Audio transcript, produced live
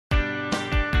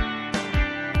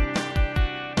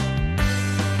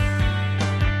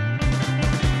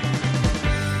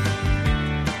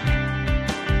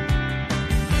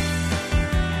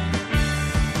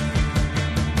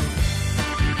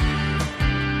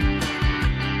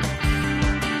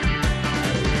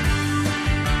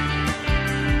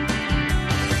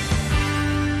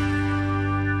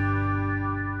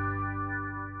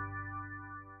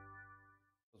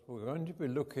be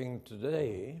looking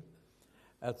today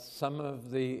at some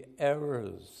of the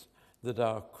errors that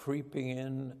are creeping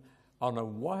in on a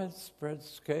widespread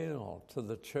scale to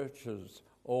the churches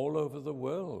all over the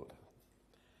world.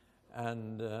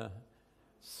 And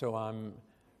so I'm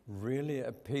really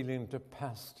appealing to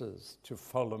pastors to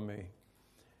follow me.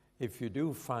 If you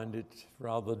do find it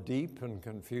rather deep and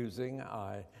confusing,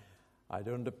 I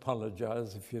don't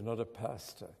apologize if you're not a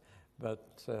pastor, but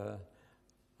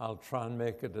I'll try and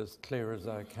make it as clear as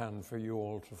I can for you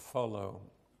all to follow.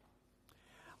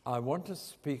 I want to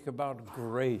speak about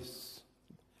grace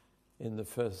in the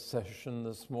first session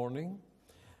this morning,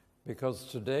 because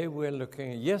today we're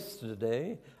looking,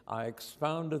 yesterday I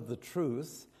expounded the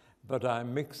truth, but I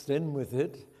mixed in with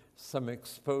it some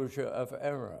exposure of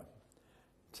error.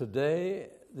 Today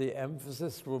the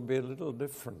emphasis will be a little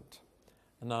different,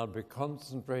 and I'll be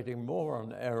concentrating more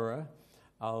on error.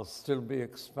 I'll still be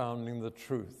expounding the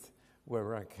truth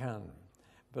where I can,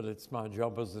 but it's my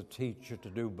job as a teacher to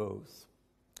do both.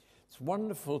 It's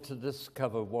wonderful to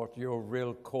discover what your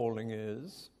real calling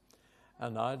is,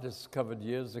 and I discovered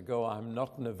years ago I'm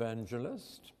not an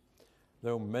evangelist,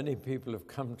 though many people have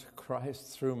come to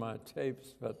Christ through my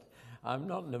tapes, but I'm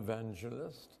not an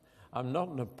evangelist. I'm not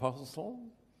an apostle.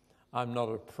 I'm not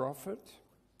a prophet.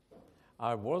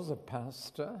 I was a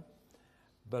pastor,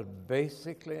 but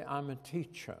basically I'm a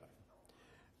teacher.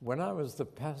 When I was the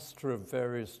pastor of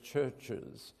various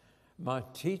churches, my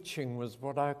teaching was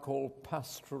what I call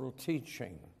pastoral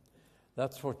teaching.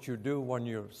 That's what you do when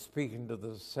you're speaking to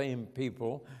the same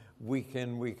people week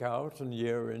in, week out, and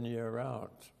year in, year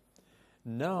out.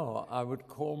 Now I would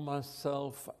call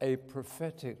myself a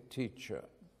prophetic teacher,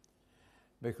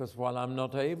 because while I'm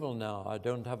not able now, I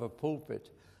don't have a pulpit,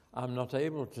 I'm not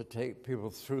able to take people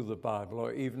through the Bible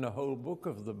or even a whole book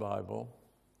of the Bible.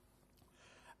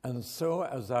 And so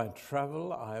as I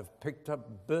travel, I have picked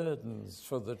up burdens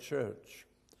for the church,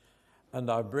 and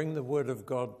I bring the Word of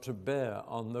God to bear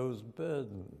on those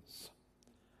burdens,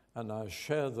 and I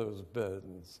share those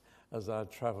burdens as I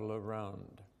travel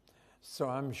around. So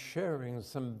I'm sharing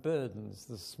some burdens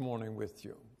this morning with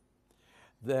you.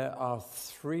 There are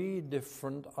 3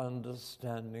 different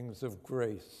understandings of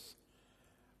grace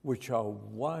which are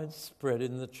widespread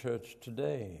in the church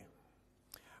today.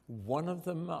 One of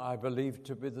them I believe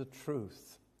to be the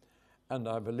truth, and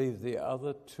I believe the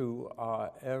other 2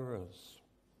 are errors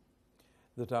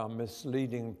that are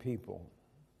misleading people.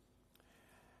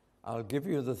 I'll give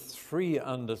you the 3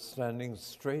 understandings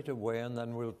straight away, and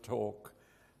then we'll talk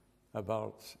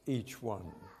about each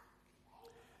one.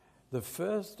 The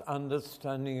first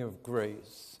understanding of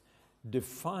grace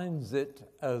defines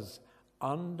it as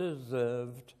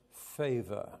undeserved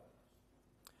favor.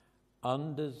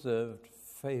 Undeserved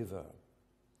favor.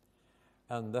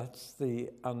 And that's the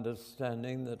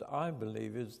understanding that I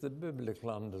believe is the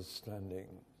biblical understanding.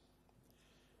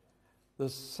 The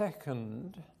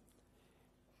second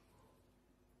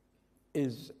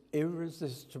is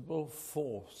irresistible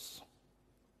force.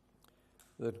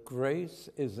 That grace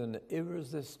is an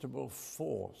irresistible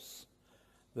force,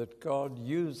 that God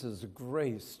uses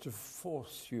grace to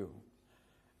force you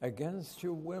against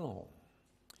your will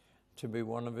to be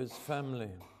one of his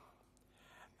family.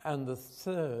 And the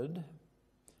third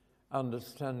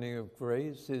understanding of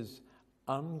grace is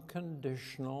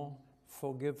unconditional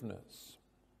forgiveness.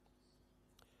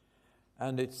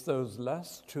 And it's those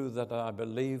last 2 that I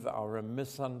believe are a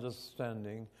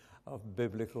misunderstanding of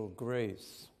biblical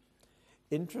grace.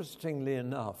 Interestingly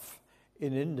enough,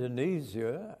 in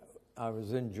Indonesia, I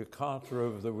was in Jakarta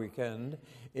over the weekend,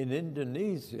 in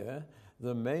Indonesia,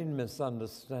 the main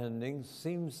misunderstanding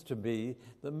seems to be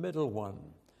the middle one,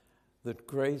 that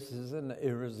grace is an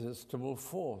irresistible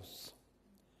force.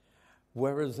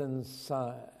 Whereas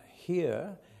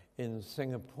here in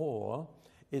Singapore,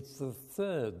 it's the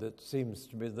third that seems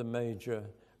to be the major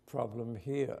problem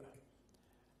here,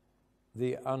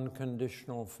 the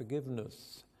unconditional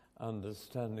forgiveness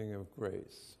understanding of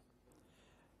grace.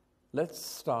 Let's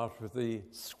start with the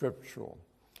scriptural.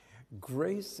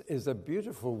 Grace is a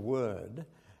beautiful word,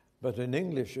 but in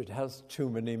English it has too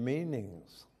many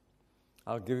meanings.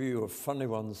 I'll give you a funny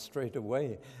one straight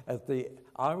away.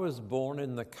 I was born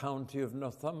in the county of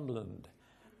Northumberland,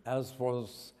 as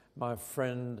was my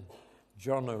friend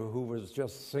Jono, who was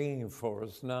just singing for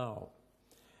us now.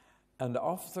 And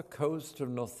off the coast of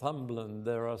Northumberland,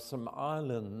 there are some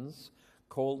islands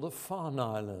called the Farne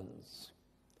Islands.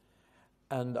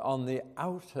 And on the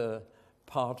outer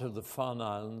part of the Farne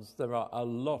Islands, there are a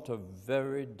lot of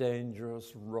very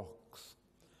dangerous rocks.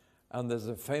 And there's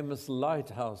a famous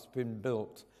lighthouse been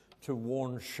built to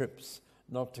warn ships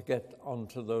not to get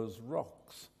onto those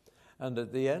rocks. And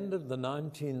at the end of the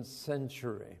 19th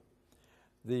century,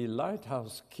 the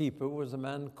lighthouse keeper was a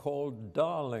man called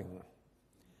Darling.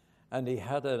 And he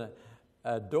had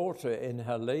a daughter in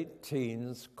her late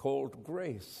teens called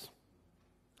Grace.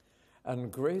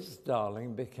 And Grace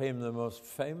Darling became the most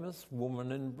famous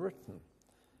woman in Britain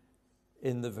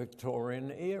in the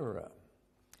Victorian era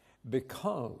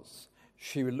because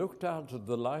she looked out of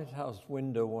the lighthouse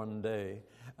window one day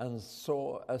and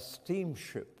saw a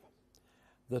steamship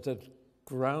that had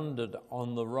grounded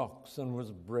on the rocks and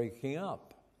was breaking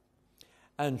up.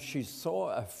 And she saw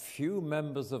a few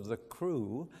members of the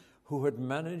crew who had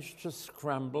managed to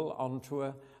scramble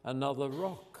onto another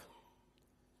rock.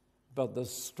 But the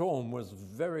storm was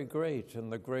very great,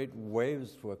 and the great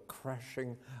waves were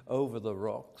crashing over the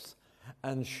rocks.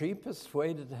 And she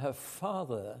persuaded her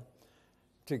father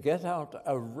to get out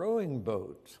a rowing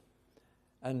boat.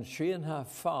 And she and her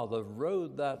father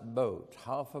rowed that boat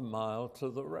half a mile to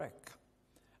the wreck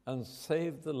and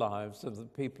saved the lives of the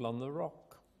people on the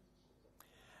rock.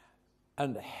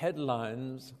 And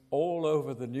headlines all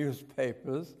over the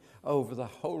newspapers, over the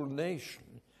whole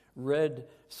nation, read,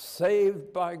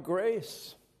 "Saved by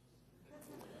Grace."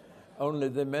 Only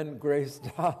they meant Grace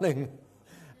Darling.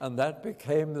 And that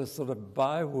became the sort of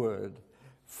byword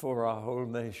for our whole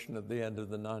nation at the end of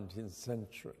the 19th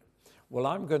century. Well,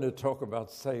 I'm going to talk about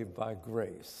saved by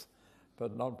grace,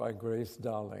 but not by Grace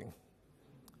Darling.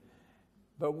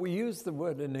 But we use the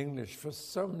word in English for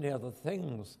so many other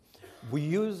things. We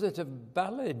use it of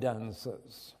ballet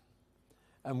dancers,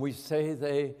 and we say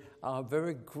they are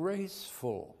very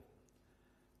graceful,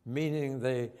 meaning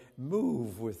they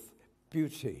move with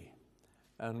beauty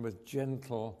and with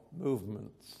gentle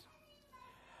movements.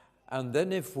 And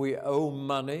then if we owe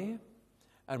money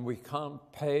and we can't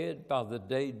pay it by the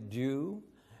date due,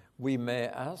 we may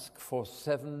ask for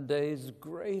 7 days'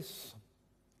 grace,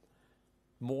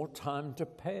 more time to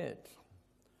pay it.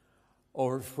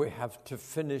 Or if we have to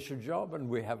finish a job and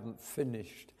we haven't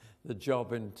finished the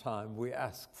job in time, we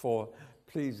ask for,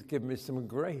 please give me some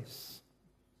grace,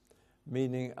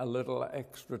 meaning a little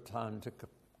extra time to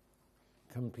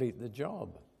complete the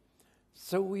job.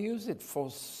 So we use it for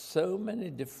so many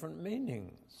different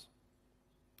meanings.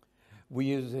 We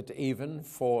use it even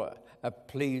for a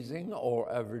pleasing or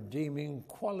a redeeming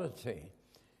quality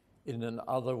in an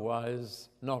otherwise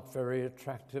not very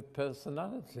attractive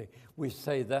personality. We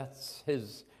say that's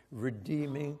his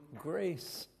redeeming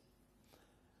grace.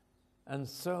 And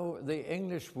so the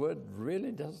English word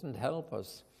really doesn't help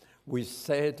us. We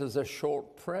say it as a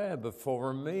short prayer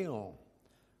before a meal.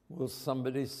 Will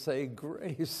somebody say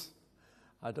grace?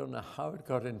 I don't know how it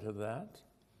got into that.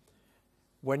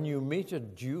 When you meet a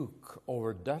duke or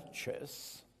a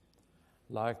duchess,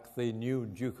 like the new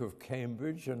Duke of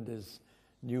Cambridge and his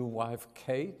new wife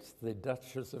Kate, the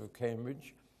Duchess of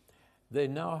Cambridge, they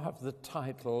now have the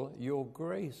title, Your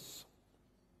Grace.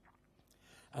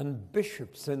 And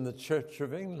bishops in the Church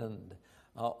of England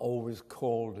are always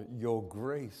called Your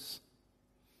Grace.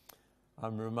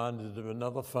 I'm reminded of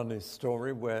another funny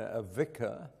story where a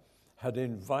vicar had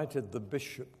invited the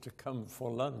bishop to come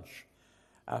for lunch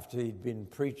after he'd been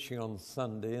preaching on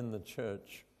Sunday in the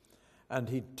church. And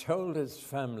he told his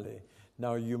family,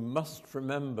 now you must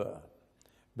remember,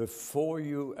 before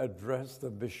you address the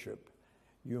bishop,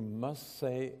 you must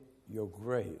say, Your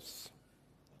Grace.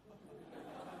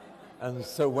 And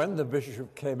so when the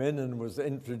bishop came in and was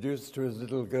introduced to his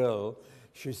little girl,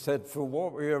 she said, for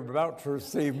what we are about to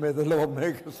receive, may the Lord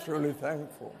make us truly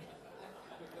thankful.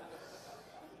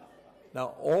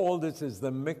 Now, all this is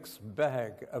the mixed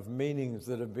bag of meanings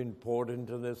that have been poured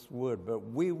into this word, but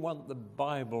we want the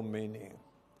Bible meaning.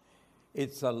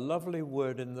 It's a lovely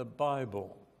word in the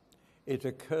Bible. It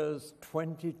occurs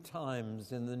 20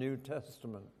 times in the New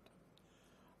Testament.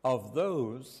 Of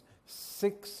those,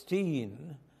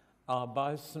 16 are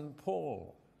by St.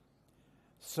 Paul.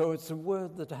 So it's a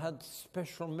word that had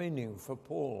special meaning for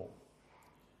Paul.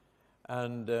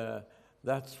 And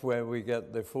that's where we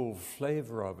get the full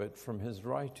flavor of it from his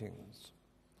writings.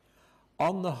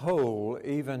 On the whole,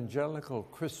 evangelical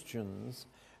Christians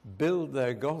build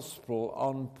their gospel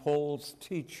on Paul's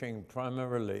teaching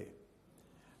primarily,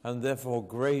 and therefore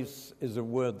grace is a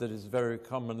word that is very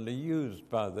commonly used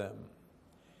by them.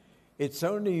 It's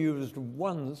only used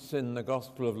once in the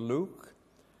Gospel of Luke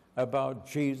about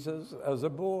Jesus as a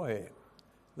boy,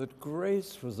 that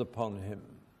grace was upon him.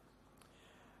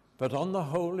 But on the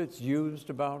whole, it's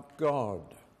used about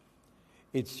God.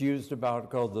 It's used about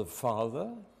God the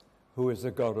Father, who is a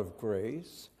God of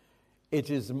grace. It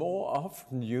is more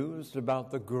often used about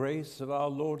the grace of our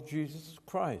Lord Jesus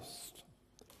Christ.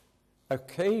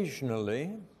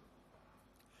 Occasionally,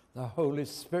 The Holy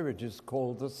Spirit is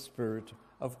called the Spirit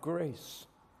of grace.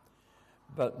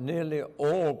 But nearly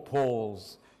all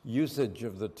Paul's usage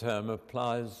of the term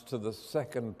applies to the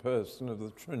second person of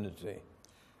the Trinity,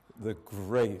 the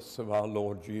grace of our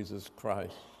Lord Jesus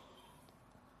Christ.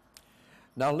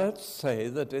 Now let's say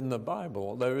that in the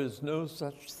Bible there is no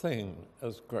such thing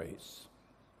as grace.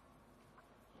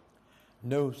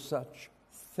 No such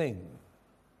thing.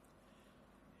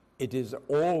 It is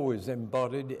always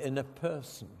embodied in a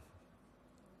person.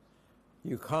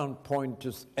 You can't point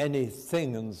to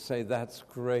anything and say that's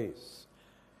grace.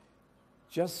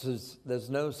 Just as there's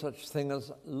no such thing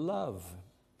as love.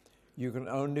 You can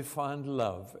only find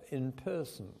love in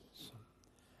persons.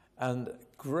 And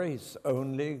grace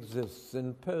only exists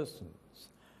in persons.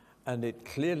 And it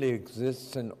clearly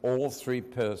exists in all three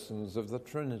persons of the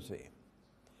Trinity.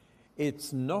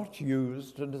 It's not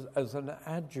used as an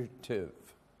adjective,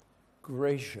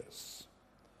 gracious,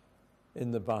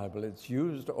 in the Bible. It's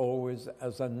used always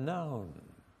as a noun,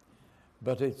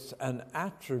 but it's an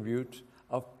attribute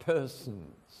of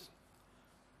persons.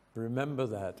 Remember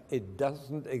that. It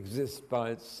doesn't exist by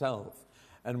itself.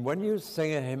 And when you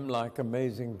sing a hymn like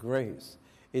Amazing Grace,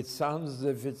 it sounds as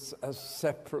if it's a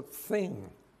separate thing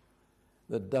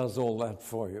that does all that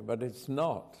for you, but it's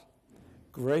not.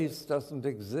 Grace doesn't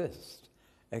exist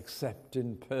except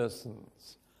in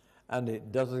persons, and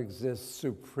it does exist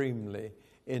supremely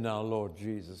in our Lord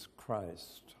Jesus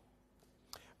Christ.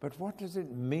 But what does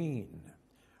it mean?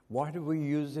 Why do we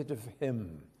use it of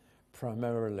him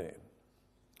primarily?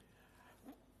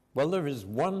 Well, there is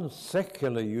one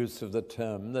secular use of the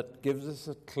term that gives us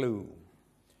a clue.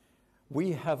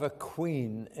 We have a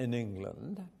queen in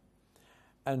England,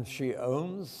 and she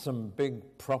owns some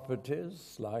big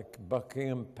properties like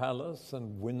Buckingham Palace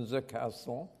and Windsor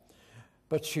Castle.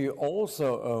 But she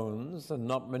also owns, and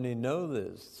not many know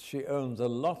this, she owns a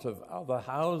lot of other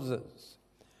houses.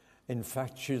 In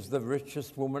fact, she's the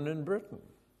richest woman in Britain.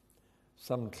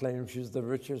 Some claim she's the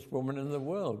richest woman in the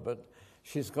world, but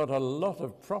she's got a lot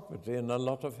of property and a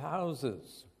lot of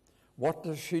houses. What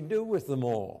does she do with them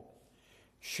all?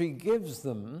 She gives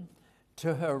them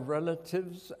to her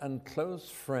relatives and close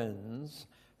friends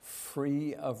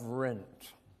free of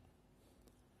rent.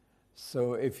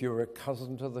 So if you're a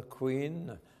cousin to the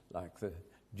Queen, like the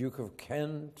Duke of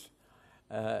Kent,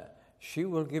 she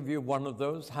will give you one of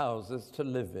those houses to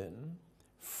live in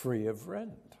free of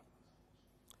rent.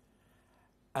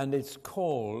 And it's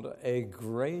called a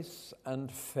grace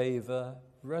and favor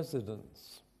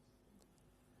residence.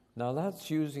 Now that's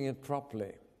using it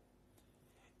properly.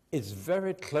 It's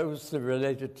very closely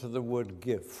related to the word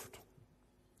gift.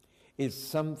 It's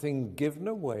something given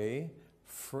away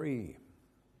free.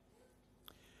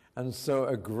 And so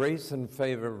a grace and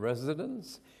favor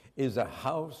residence is a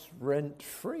house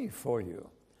rent-free for you,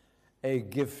 a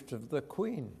gift of the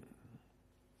Queen.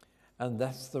 And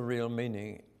that's the real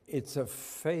meaning. It's a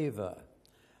favor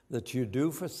that you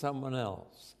do for someone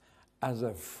else as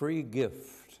a free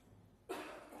gift.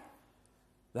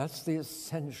 That's the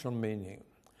essential meaning.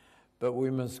 But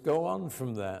we must go on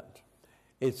from that.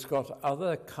 It's got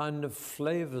other kind of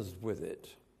flavors with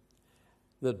it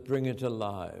that bring it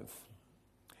alive.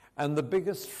 And the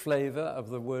biggest flavor of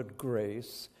the word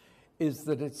grace is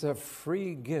that it's a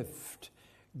free gift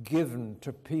given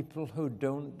to people who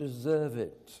don't deserve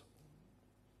it.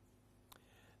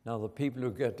 Now, the people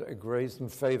who get a grace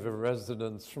and favor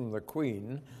residence from the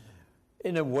Queen,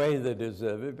 in a way they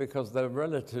deserve it because they're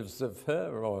relatives of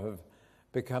her or have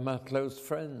become our close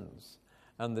friends,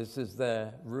 and this is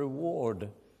their reward.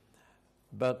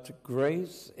 But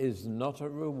grace is not a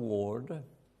reward.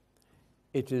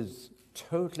 It is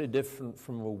totally different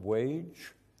from a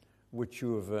wage which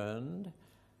you have earned.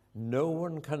 No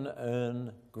one can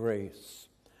earn grace.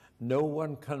 No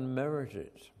one can merit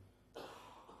it.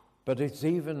 But it's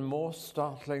even more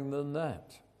startling than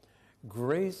that.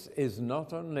 Grace is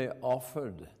not only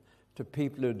offered to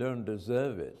people who don't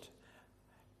deserve it,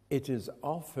 it is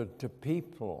offered to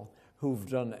people who've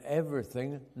done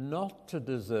everything not to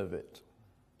deserve it.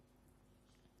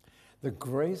 The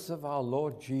grace of our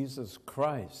Lord Jesus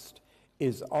Christ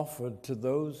is offered to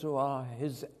those who are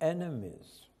his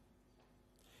enemies.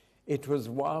 It was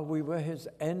while we were his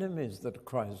enemies that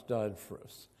Christ died for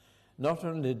us. Not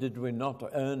only did we not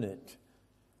earn it,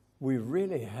 we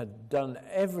really had done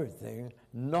everything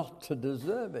not to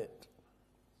deserve it.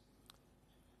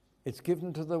 It's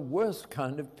given to the worst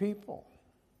kind of people.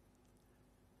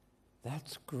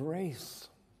 That's grace.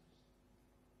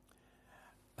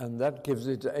 And that gives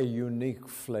it a unique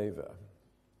flavor.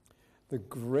 The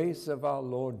grace of our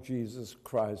Lord Jesus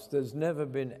Christ. There's never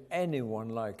been anyone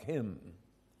like him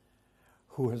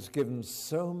who has given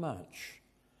so much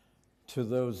to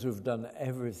those who've done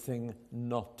everything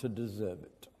not to deserve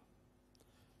it,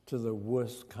 to the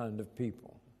worst kind of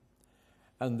people.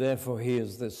 And therefore he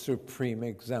is the supreme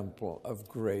example of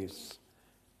grace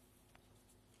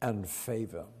and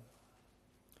favor.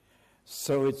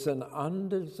 So it's an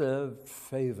undeserved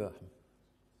favor.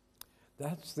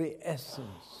 That's the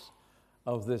essence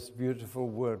of this beautiful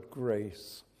word,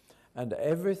 grace. And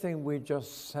everything we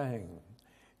just sang,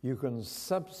 you can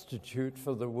substitute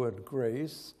for the word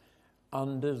grace,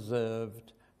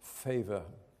 undeserved favor.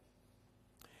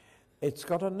 It's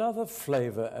got another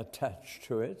flavor attached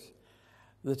to it,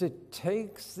 that it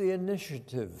takes the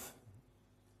initiative,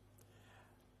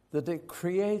 that it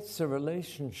creates a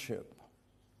relationship,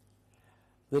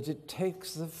 that it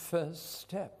takes the first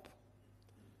step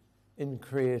in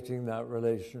creating that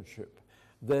relationship.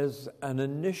 There's an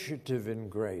initiative in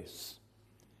grace.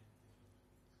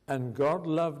 And God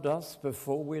loved us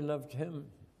before we loved him.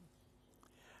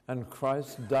 And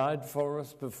Christ died for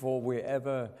us before we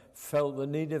ever felt the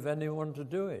need of anyone to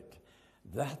do it.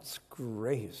 That's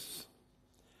grace.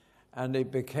 And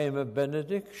it became a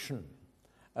benediction,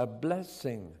 a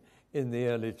blessing in the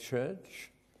early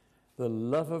church. The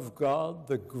love of God,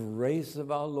 the grace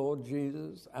of our Lord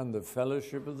Jesus, and the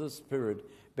fellowship of the Spirit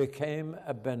became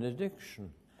a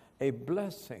benediction, a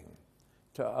blessing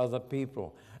to other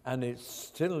people. And it's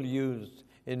still used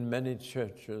in many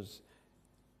churches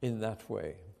in that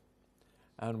way.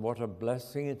 And what a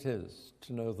blessing it is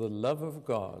to know the love of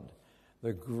God,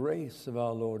 the grace of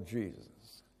our Lord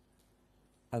Jesus,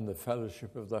 and the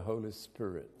fellowship of the Holy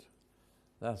Spirit.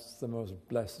 That's the most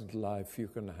blessed life you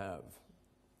can have.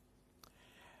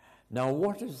 Now,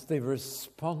 what is the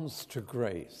response to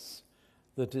grace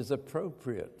that is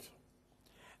appropriate?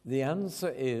 The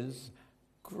answer is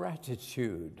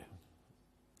gratitude,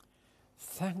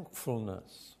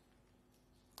 thankfulness.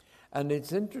 And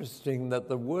it's interesting that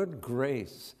the word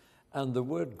grace and the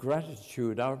word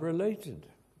gratitude are related.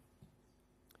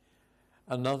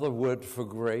 Another word for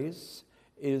grace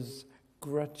is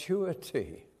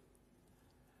gratuity.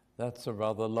 That's a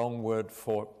rather long word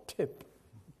for tip.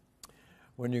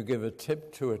 When you give a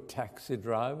tip to a taxi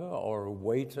driver or a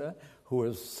waiter who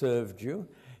has served you,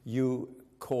 you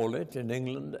call it in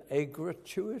England a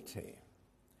gratuity,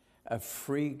 a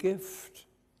free gift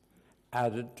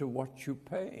added to what you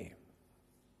pay.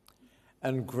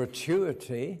 And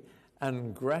gratuity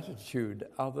and gratitude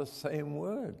are the same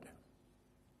word.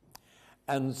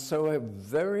 And so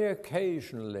very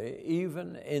occasionally,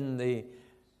 even in the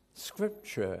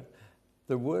scripture,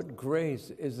 the word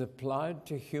grace is applied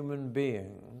to human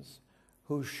beings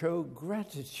who show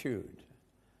gratitude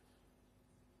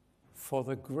for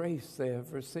the grace they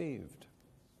have received.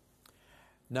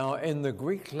 Now, in the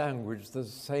Greek language, the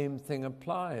same thing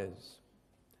applies.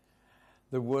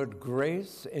 The word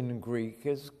grace in Greek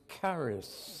is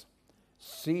charis,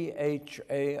 C-H-A-R-I-S,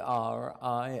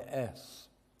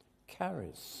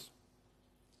 charis.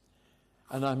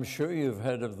 And I'm sure you've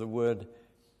heard of the word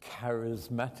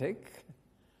charismatic,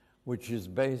 which is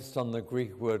based on the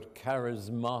Greek word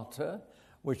charismata,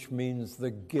 which means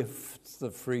the gifts,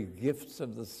 the free gifts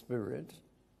of the Spirit.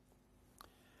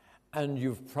 And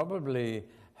you've probably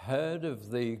heard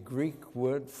of the Greek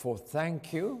word for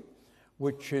thank you,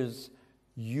 which is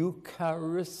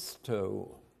Eucharisto.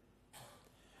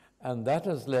 And that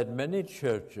has led many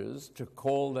churches to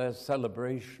call their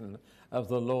celebration of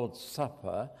the Lord's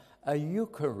Supper a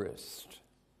Eucharist.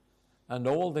 And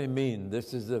all they mean,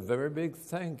 this is a very big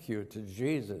thank you to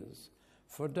Jesus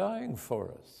for dying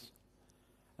for us.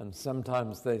 And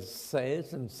sometimes they say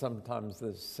it and sometimes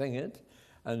they sing it.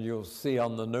 And you'll see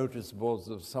on the notice boards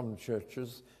of some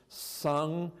churches,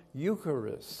 sung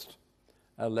Eucharist,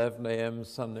 11 a.m.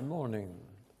 Sunday morning.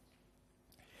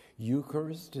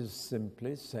 Eucharist is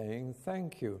simply saying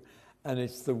thank you. And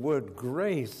it's the word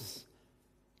grace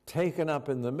taken up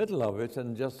in the middle of it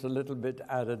and just a little bit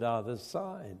added either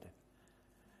side.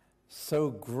 So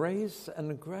grace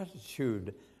and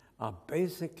gratitude are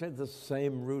basically the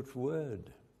same root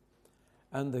word.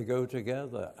 And they go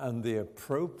together. And the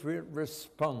appropriate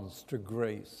response to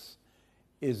grace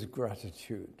is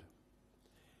gratitude.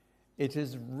 It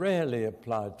is rarely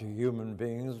applied to human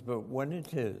beings, but when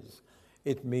it is,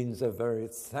 it means a very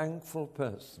thankful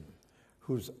person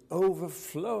who's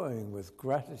overflowing with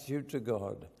gratitude to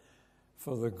God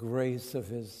for the grace of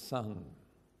his Son.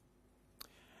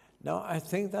 Now, I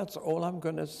think that's all I'm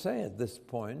going to say at this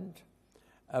point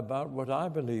about what I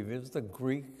believe is the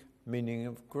Greek meaning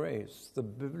of grace, the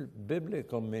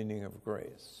biblical meaning of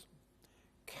grace.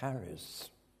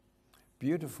 Charis,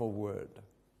 beautiful word.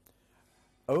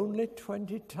 Only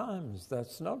 20 times,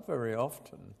 that's not very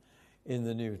often in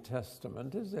the New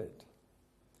Testament, is it?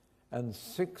 and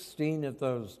 16 of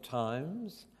those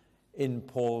times in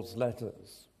Paul's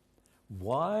letters.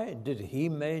 Why did he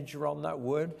major on that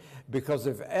word? Because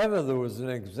if ever there was an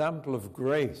example of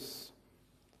grace,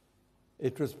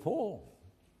 it was Paul.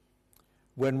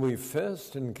 When we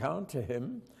first encounter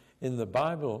him in the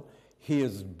Bible, he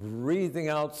is breathing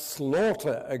out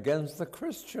slaughter against the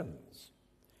Christians.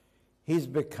 He's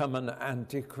become an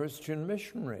anti-Christian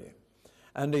missionary,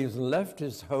 and he's left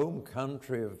his home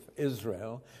country of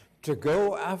Israel to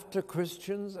go after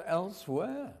Christians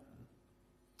elsewhere.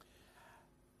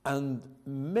 And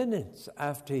minutes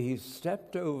after he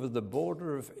stepped over the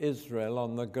border of Israel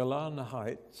on the Golan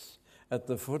Heights at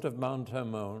the foot of Mount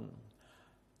Hermon,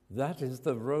 that is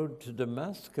the road to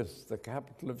Damascus, the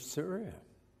capital of Syria.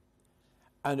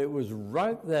 And it was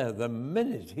right there, the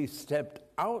minute he stepped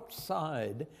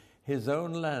outside his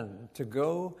own land to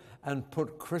go and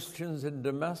put Christians in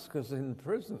Damascus in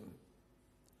prison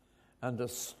and to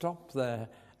stop their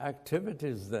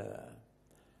activities there.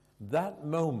 That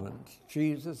moment,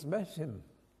 Jesus met him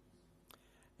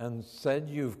and said,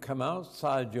 "You've come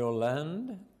outside your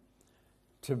land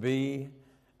to be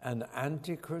an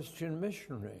anti-Christian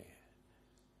missionary.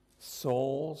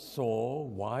 Saul, Saul,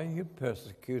 why are you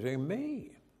persecuting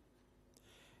me?"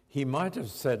 He might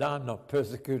have said, "I'm not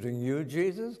persecuting you,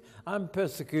 Jesus. I'm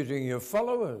persecuting your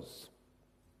followers."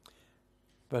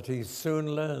 But he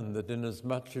soon learned that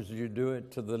inasmuch as you do it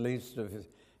to the least of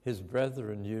his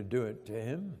brethren, you do it to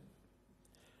him.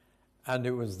 And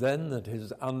it was then that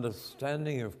his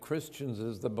understanding of Christians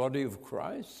as the body of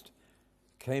Christ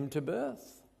came to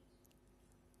birth.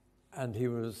 And he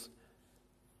was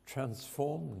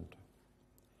transformed.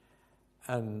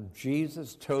 And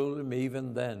Jesus told him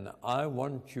even then, "I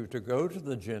want you to go to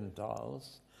the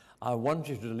Gentiles. I want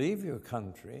you to leave your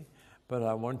country, but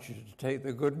I want you to take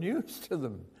the good news to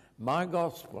them. My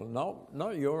gospel,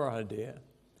 not your idea,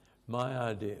 my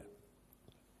idea.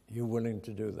 You willing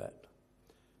to do that?"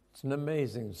 It's an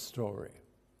amazing story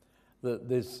that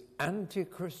this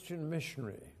anti-Christian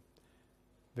missionary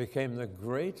became the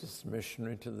greatest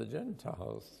missionary to the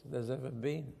Gentiles there's ever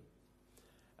been.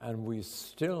 And we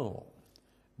still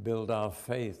build our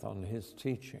faith on his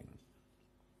teaching.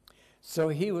 So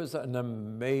he was an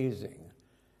amazing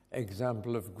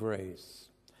example of grace.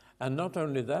 And not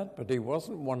only that, but he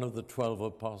wasn't one of the 12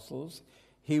 apostles.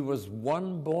 He was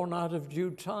one born out of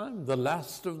due time, the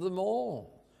last of them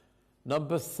all,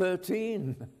 number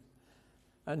 13.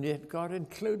 And yet God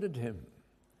included him.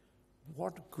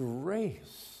 What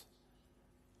grace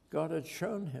God had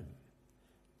shown him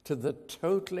to the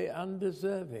totally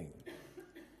undeserving.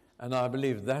 And I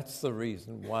believe that's the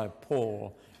reason why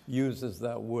Paul uses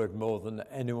that word more than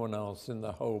anyone else in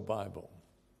the whole Bible.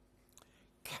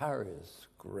 Carries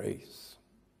grace.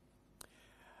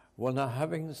 Well, now,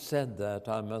 having said that,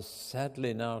 I must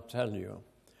sadly now tell you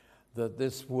that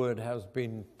this word has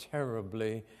been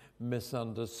terribly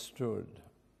misunderstood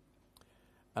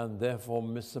and therefore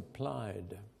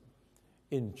misapplied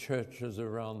in churches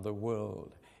around the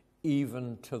world,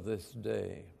 even to this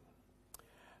day.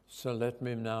 So let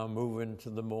me now move into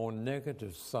the more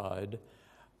negative side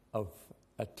of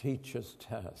a teacher's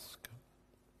task.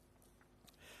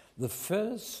 The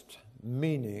first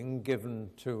meaning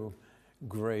given to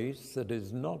grace that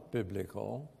is not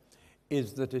biblical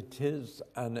is that it is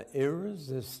an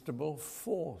irresistible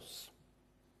force.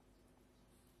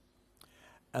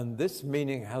 And this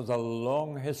meaning has a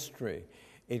long history.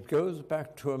 It goes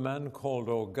back to a man called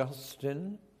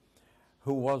Augustine,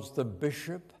 who was the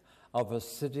bishop of a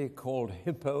city called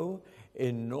Hippo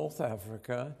in North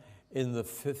Africa in the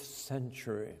 5th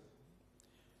century.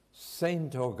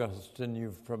 Saint Augustine,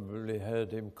 you've probably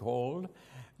heard him called,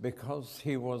 because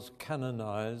he was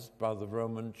canonized by the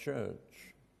Roman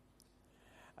Church.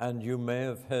 And you may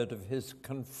have heard of his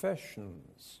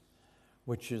Confessions,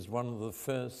 which is one of the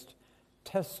first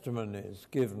testimonies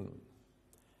given.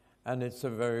 And it's a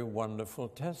very wonderful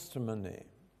testimony.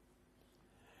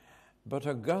 But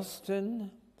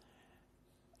Augustine,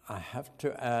 I have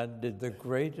to add, did the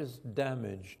greatest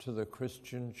damage to the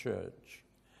Christian church,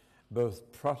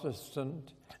 both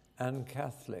Protestant and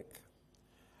Catholic,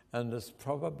 and has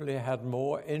probably had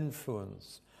more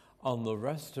influence on the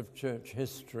rest of church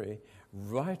history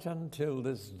right until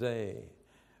this day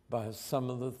by some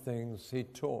of the things he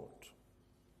taught.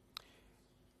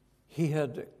 He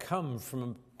had come from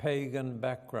a pagan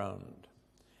background.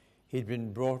 He'd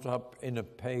been brought up in a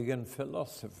pagan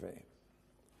philosophy.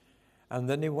 And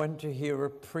then he went to hear a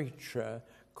preacher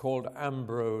called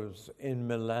Ambrose in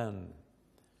Milan.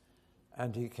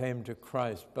 And he came to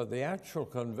Christ. But the actual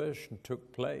conversion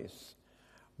took place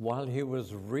while he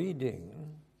was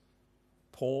reading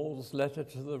Paul's letter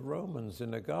to the Romans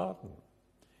in a garden.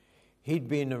 He'd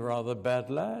been a rather bad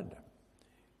lad.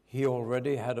 He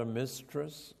already had a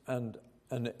mistress and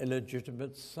an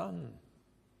illegitimate son.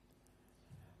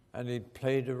 And he'd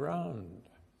played around.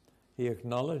 He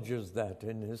acknowledges that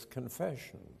in his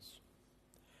confessions.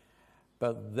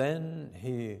 But then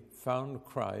he found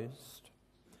Christ,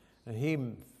 and he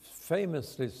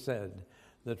famously said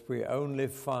that we only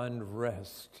find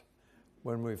rest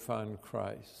when we find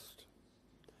Christ.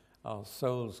 Our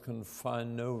souls can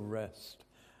find no rest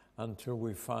until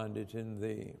we find it in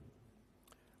thee,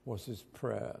 was his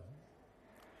prayer.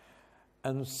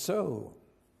 And so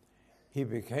he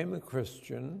became a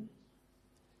Christian.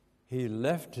 He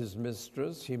left his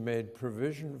mistress, he made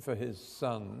provision for his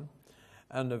son,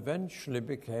 and eventually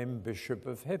became Bishop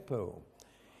of Hippo.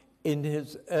 In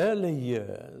his early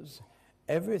years,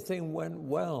 everything went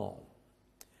well.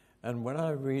 And when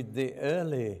I read the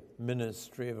early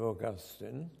ministry of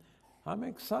Augustine, I'm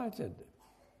excited.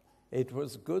 It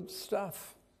was good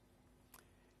stuff.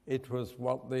 It was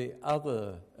what the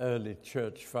other early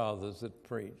church fathers had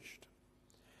preached.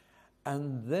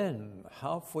 And then,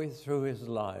 halfway through his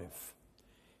life,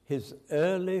 his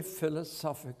early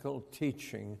philosophical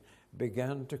teaching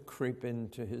began to creep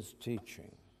into his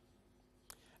teaching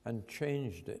and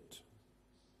changed it.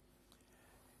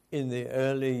 In the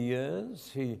early years,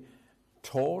 he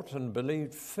taught and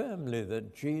believed firmly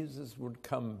that Jesus would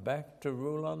come back to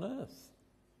rule on earth.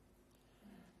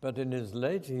 But in his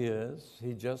later years,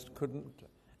 he just couldn't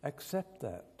accept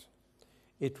that.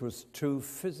 It was too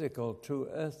physical, too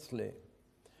earthly.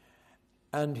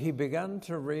 And he began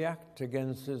to react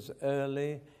against his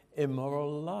early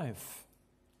immoral life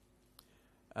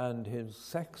and his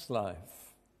sex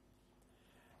life.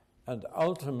 And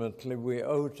ultimately, we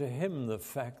owe to him the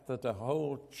fact that the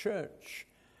whole church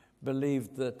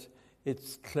believed that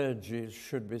its clergy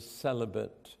should be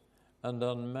celibate and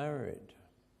unmarried.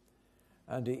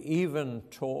 And he even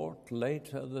taught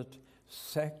later that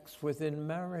sex within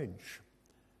marriage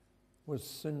was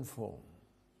sinful,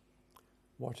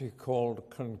 what he called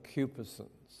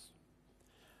concupiscence.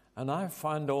 And I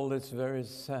find all this very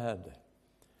sad,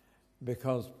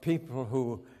 because people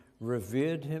who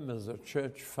revered him as a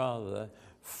church father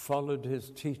followed his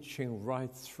teaching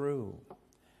right through.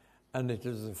 And it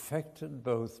has affected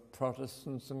both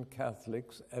Protestants and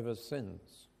Catholics ever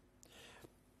since.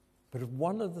 But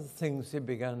one of the things he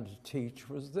began to teach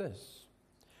was this,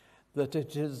 that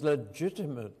it is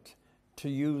legitimate to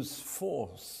use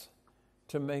force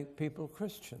to make people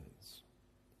Christians.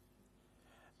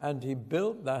 And he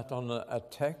built that on a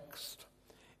text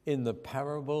in the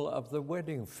parable of the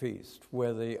wedding feast,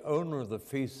 where the owner of the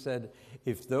feast said,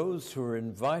 if those who are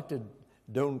invited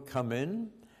don't come in,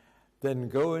 then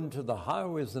go into the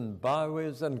highways and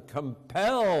byways and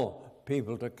compel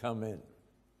people to come in.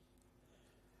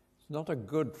 It's not a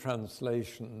good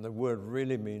translation. The word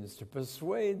really means to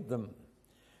persuade them.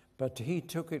 But he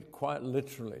took it quite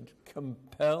literally, to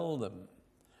compel them,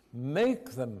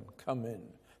 make them come in,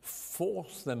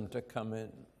 force them to come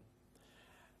in.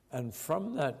 And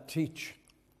from that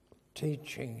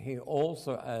teaching, he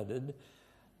also added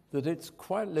that it's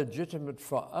quite legitimate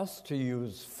for us to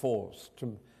use force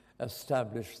to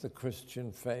establish the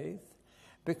Christian faith,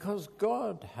 because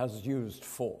God has used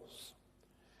force.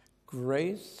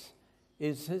 Grace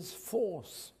is his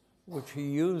force, which he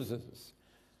uses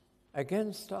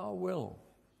against our will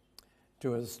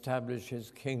to establish his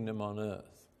kingdom on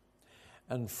earth.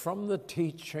 And from the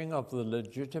teaching of the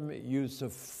legitimate use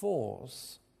of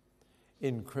force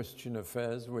in Christian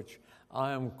affairs, which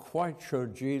I am quite sure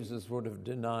Jesus would have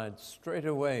denied straight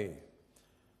away,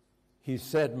 he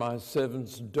said, my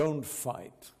servants don't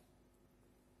fight.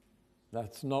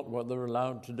 That's not what they're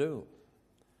allowed to do.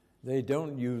 They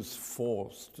don't use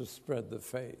force to spread the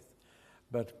faith.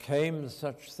 But came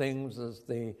such things as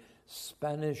the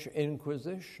Spanish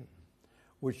Inquisition,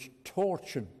 which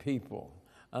tortured people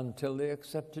until they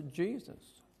accepted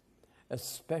Jesus,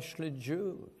 especially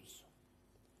Jews.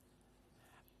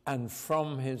 And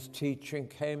from his teaching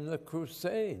came the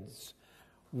Crusades,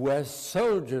 where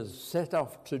soldiers set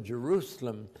off to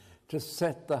Jerusalem to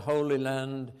set the Holy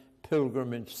Land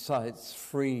pilgrimage sites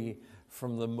free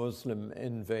from the Muslim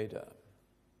invader.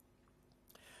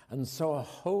 And so a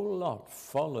whole lot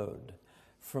followed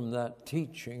from that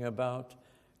teaching about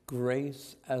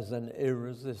grace as an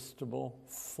irresistible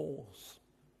force.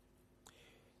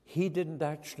 He didn't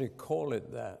actually call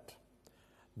it that.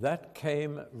 That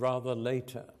came rather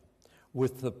later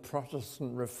with the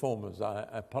Protestant reformers. I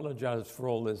apologize for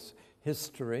all this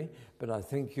history, but I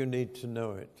think you need to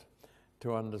know it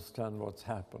to understand what's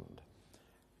happened.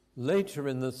 Later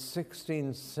in the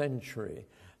 16th century,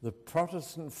 The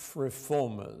Protestant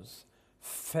reformers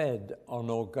fed on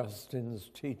Augustine's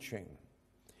teaching,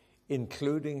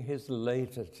 including his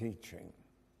later teaching.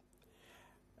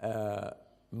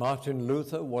 Martin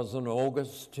Luther was an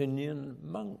Augustinian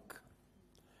monk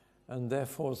and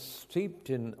therefore steeped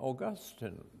in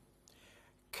Augustine.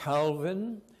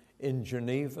 Calvin in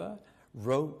Geneva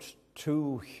wrote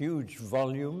 2 huge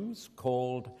volumes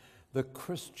called The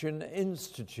Christian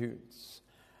Institutes,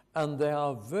 and they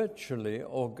are virtually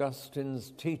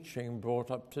Augustine's teaching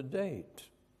brought up to date.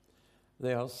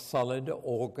 They are solid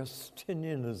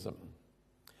Augustinianism.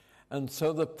 And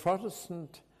so the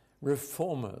Protestant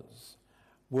reformers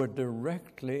were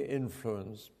directly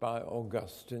influenced by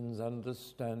Augustine's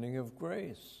understanding of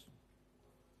grace.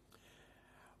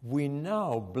 We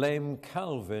now blame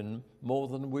Calvin more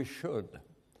than we should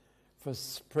for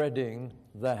spreading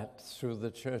that through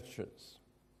the churches.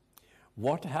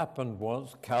 What happened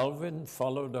was Calvin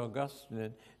followed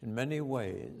Augustine in many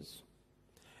ways,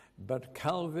 but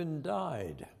Calvin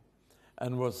died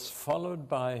and was followed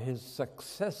by his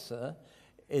successor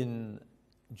in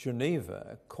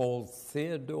Geneva called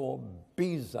Theodore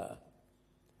Beza,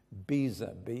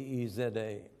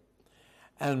 B-E-Z-A.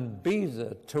 And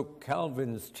Beza took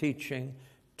Calvin's teaching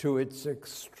to its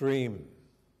extreme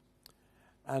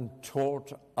and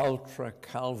taught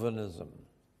ultra-Calvinism.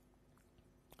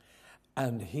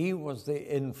 And he was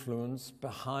the influence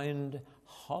behind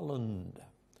Holland.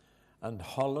 And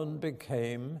Holland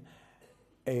became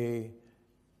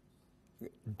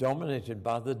dominated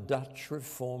by the Dutch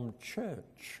Reformed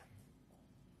Church,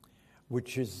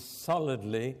 which is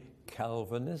solidly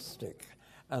Calvinistic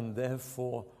and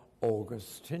therefore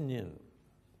Augustinian,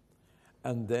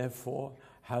 and therefore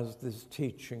has this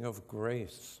teaching of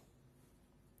grace.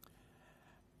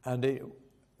 And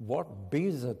what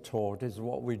Beza taught is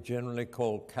what we generally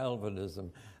call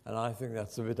Calvinism, and I think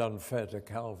that's a bit unfair to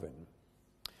Calvin.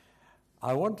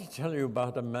 I want to tell you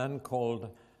about a man called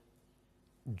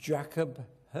Jacob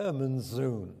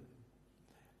Hermanzoon.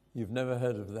 You've never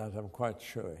heard of that, I'm quite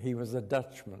sure. He was a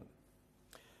Dutchman,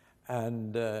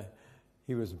 and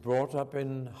he was brought up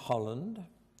in Holland.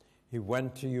 He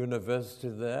went to university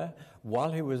there.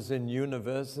 While he was in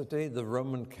university, the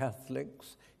Roman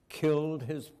Catholics killed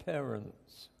his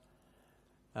parents,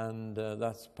 and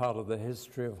that's part of the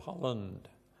history of Holland.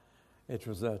 It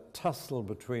was a tussle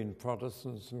between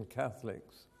Protestants and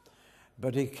Catholics.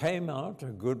 But he came out a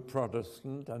good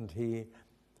Protestant, and he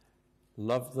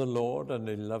loved the Lord and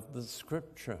he loved the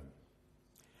Scripture.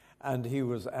 And he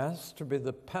was asked to be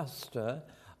the pastor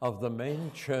of the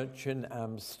main church in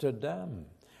Amsterdam,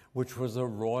 which was a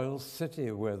royal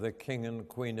city where the King and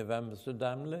Queen of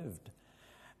Amsterdam lived.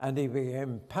 And he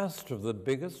became pastor of the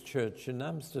biggest church in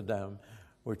Amsterdam,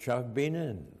 which I've been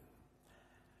in.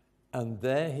 And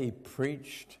there he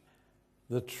preached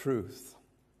the truth,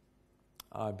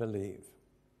 I believe.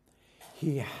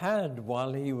 He had,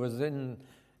 while he was in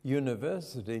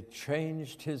university,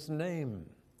 changed his name,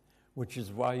 which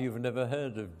is why you've never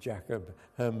heard of Jacob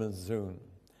Hermanzoon.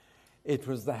 It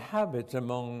was the habit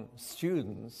among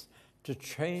students to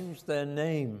change their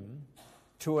name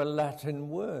to a Latin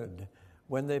word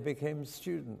when they became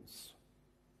students.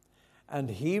 And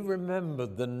he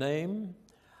remembered the name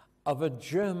of a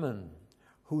German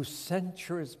who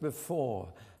centuries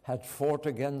before had fought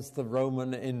against the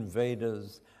Roman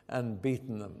invaders and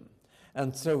beaten them.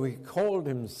 And so he called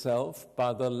himself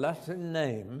by the Latin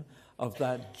name of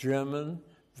that German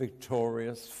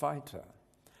victorious fighter.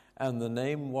 And the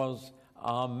name was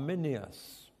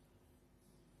Arminius.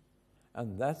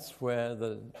 And that's where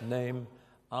the name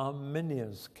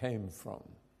Arminius came from.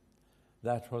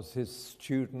 That was his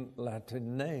student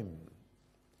Latin name.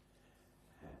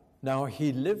 Now,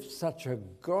 he lived such a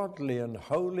godly and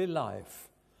holy life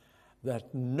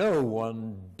that no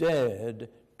one dared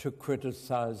to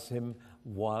criticize him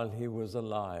while he was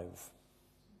alive.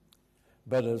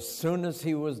 But as soon as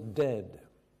he was dead,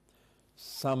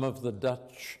 some of the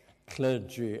Dutch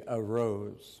clergy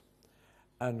arose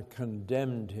and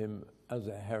condemned him as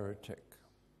a heretic.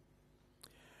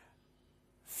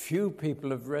 Few people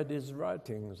have read his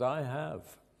writings. I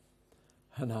have.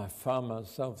 And I found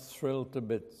myself thrilled to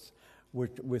bits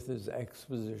with his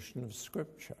exposition of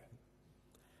Scripture.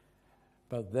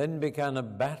 But then began a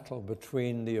battle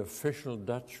between the official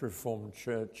Dutch Reformed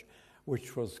Church,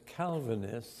 which was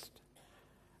Calvinist,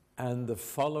 and the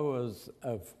followers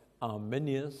of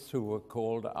Arminius, who were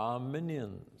called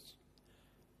Arminians.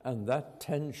 And that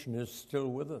tension is still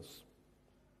with us.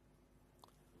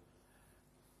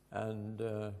 And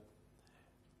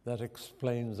that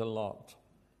explains a lot.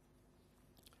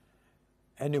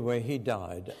 Anyway, he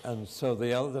died, and so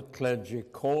the other clergy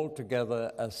called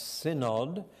together a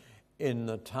synod in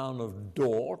the town of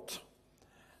Dort,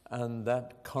 and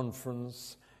that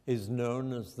conference is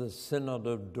known as the Synod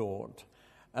of Dort.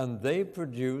 And they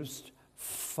produced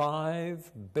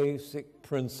 5 basic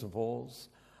principles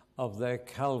of their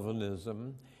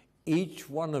Calvinism, each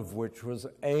one of which was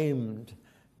aimed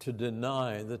to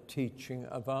deny the teaching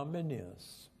of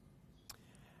Arminius.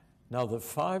 Now, the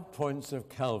 5 points of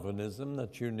Calvinism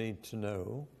that you need to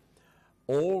know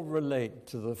all relate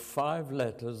to the 5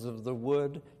 letters of the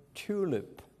word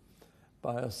tulip.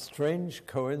 By a strange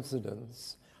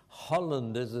coincidence,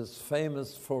 Holland is as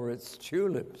famous for its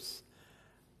tulips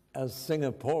as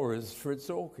Singapore is for its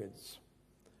orchids.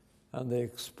 And they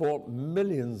export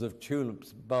millions of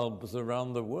tulips bulbs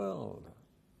around the world.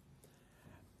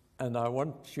 And I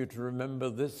want you to remember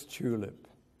this tulip.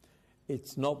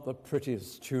 It's not the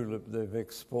prettiest tulip they've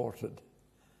exported,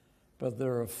 but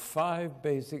there are 5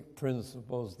 basic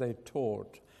principles they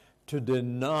taught to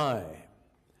deny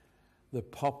the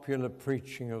popular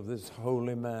preaching of this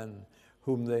holy man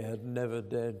whom they had never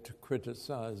dared to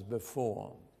criticize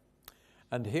before.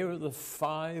 And here are the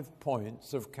 5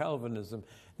 points of Calvinism.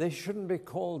 They shouldn't be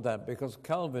called that because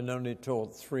Calvin only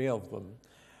taught 3 of them,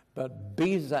 but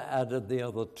Beza added the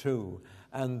other 2,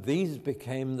 and these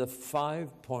became the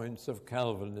 5 points of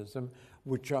Calvinism,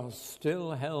 which are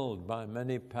still held by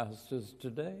many pastors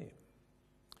today.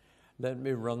 Let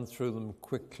me run through them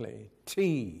quickly.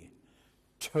 T,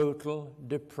 total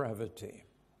depravity.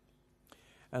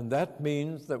 And that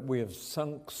means that we have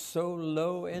sunk so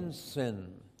low in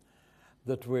sin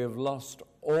that we have lost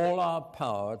all our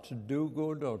power to do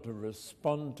good or to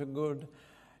respond to good,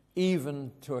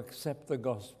 even to accept the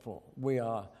gospel. We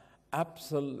are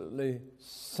absolutely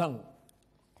sunk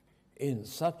in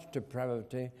such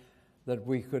depravity that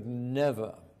we could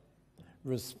never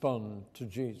respond to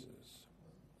Jesus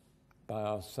by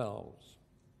ourselves.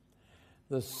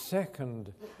 The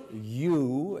second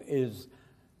U is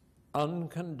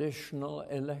unconditional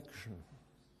election.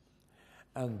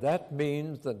 And that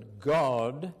means that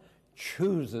God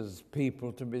chooses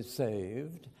people to be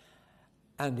saved,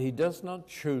 and he does not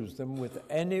choose them with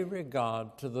any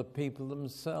regard to the people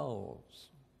themselves.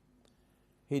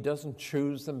 He doesn't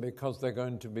choose them because they're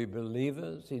going to be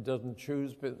believers. He doesn't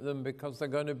choose them because they're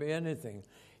going to be anything.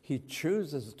 He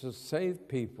chooses to save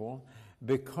people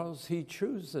because he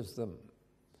chooses them.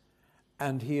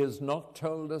 And he has not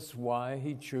told us why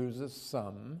he chooses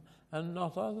some and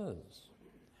not others.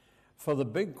 For the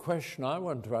big question I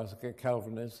want to ask a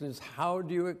Calvinist is, how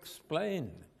do you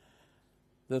explain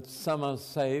that some are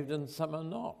saved and some are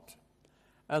not?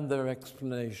 And their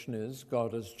explanation is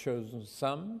God has chosen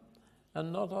some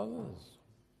and not others,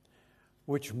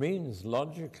 which means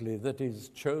logically that he's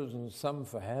chosen some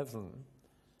for heaven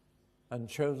and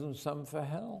chosen some for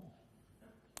hell.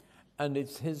 And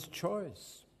it's his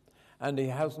choice. And he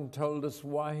hasn't told us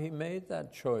why he made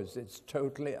that choice. It's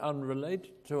totally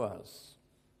unrelated to us.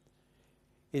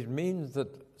 It means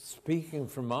that, speaking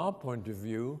from our point of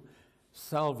view,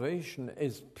 salvation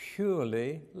is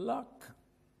purely luck.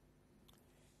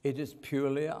 It is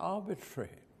purely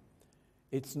arbitrary.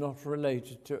 It's not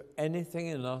related to anything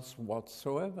in us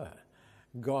whatsoever.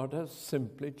 God has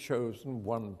simply chosen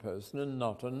one person and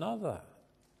not another.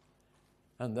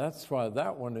 And that's why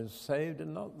that one is saved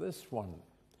and not this one.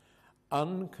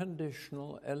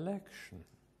 Unconditional election.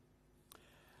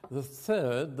 The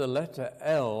third, the letter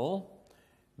L,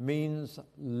 means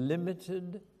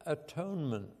limited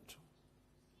atonement.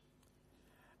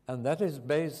 And that is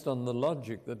based on the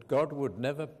logic that God would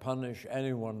never punish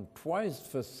anyone twice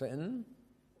for sin,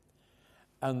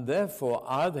 and therefore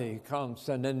either he can't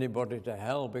send anybody to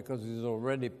hell because he's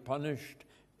already punished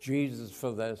Jesus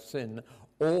for their sin,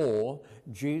 or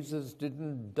Jesus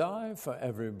didn't die for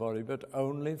everybody but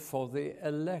only for the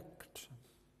elect.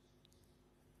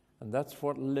 And that's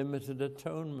what limited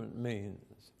atonement means.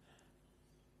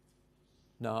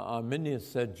 Now,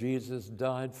 Arminius said Jesus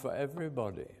died for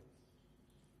everybody.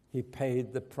 He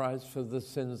paid the price for the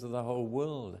sins of the whole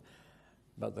world.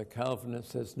 But the Calvinist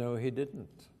says, no, he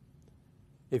didn't.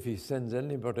 If he sends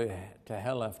anybody to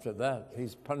hell after that,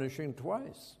 he's punishing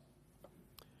twice.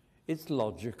 It's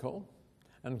logical,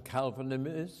 and Calvinism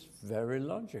is very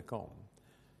logical,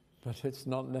 but it's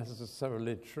not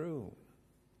necessarily true.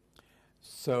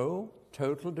 So,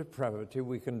 total depravity,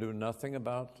 we can do nothing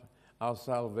about our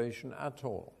salvation at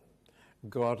all.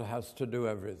 God has to do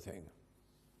everything.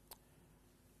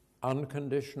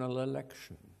 Unconditional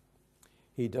election.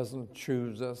 He doesn't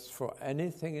choose us for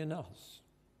anything in us,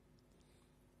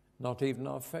 not even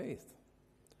our faith.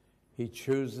 He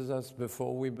chooses us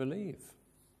before we believe.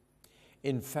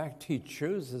 In fact, he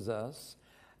chooses us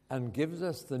and gives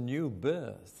us the new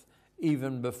birth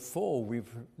even before we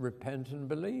repent and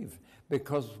believe,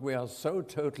 because we are so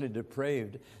totally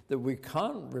depraved that we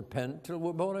can't repent till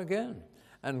we're born again.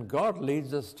 And God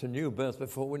leads us to new birth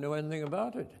before we know anything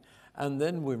about it. And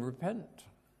then we repent.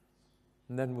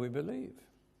 And then we believe.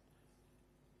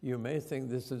 You may think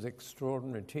this is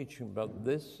extraordinary teaching, but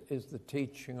this is the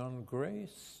teaching on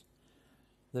grace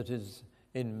that is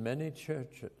in many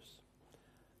churches.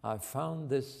 I found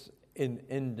this in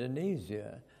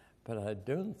Indonesia, but I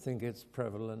don't think it's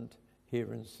prevalent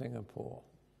here in Singapore.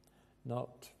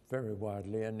 Not very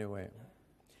widely anyway.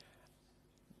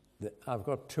 I've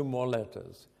got two more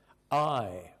letters.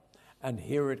 I, and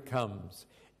here it comes,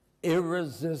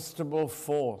 irresistible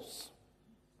force.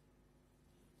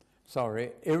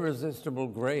 Irresistible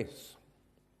grace.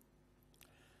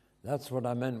 That's what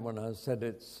I meant when I said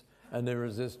it's an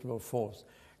irresistible force.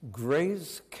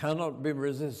 Grace cannot be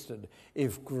resisted.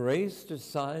 If grace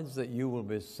decides that you will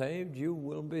be saved, you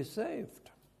will be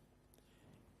saved.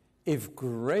 If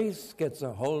grace gets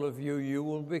a hold of you, you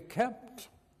will be kept.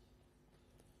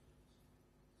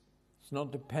 It's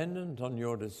not dependent on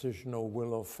your decision or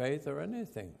will or faith or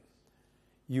anything.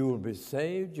 You will be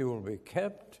saved, you will be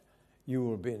kept, you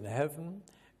will be in heaven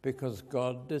because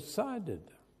God decided.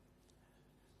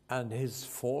 And his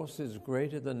force is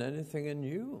greater than anything in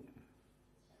you.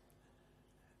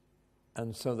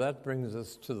 And so that brings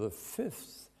us to the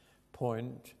fifth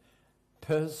point,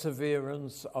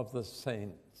 perseverance of the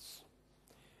saints.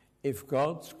 If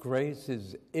God's grace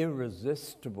is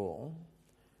irresistible,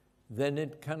 then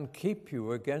it can keep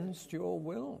you against your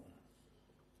will.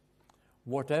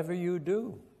 Whatever you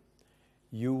do,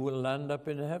 you will land up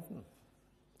in heaven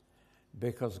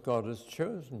because God has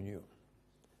chosen you,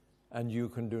 and you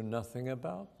can do nothing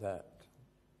about that.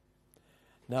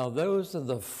 Now, those are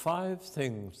the 5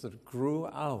 things that grew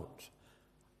out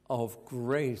of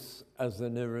grace as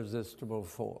an irresistible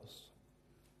force.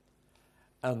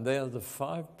 And they are the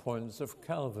 5 points of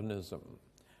Calvinism.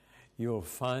 You'll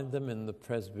find them in the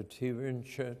Presbyterian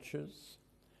churches.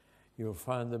 You'll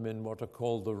find them in what are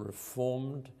called the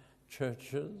Reformed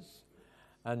churches.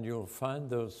 And you'll find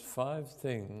those 5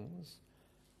 things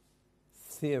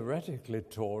theoretically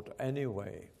taught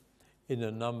anyway in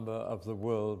a number of the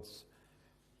world's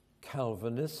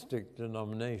Calvinistic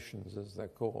denominations, as they're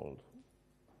called.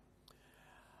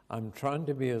 I'm trying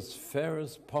to be as fair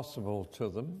as possible to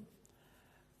them,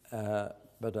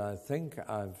 but I think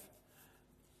I've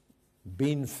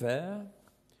been fair.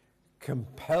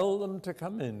 Compel them to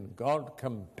come in. God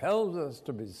compels us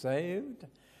to be saved.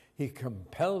 He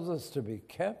compels us to be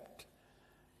kept.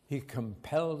 He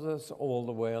compels us all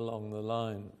the way along the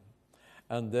line.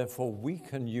 And therefore we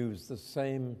can use the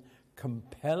same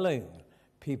compelling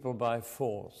people by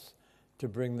force to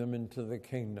bring them into the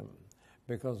kingdom,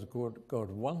 because God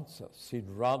wants us. He'd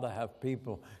rather have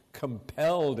people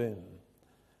compelled in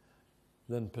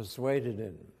than persuaded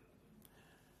in.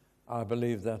 I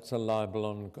believe that's a libel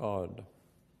on God.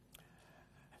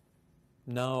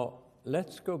 Now,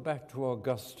 let's go back to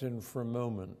Augustine for a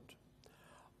moment.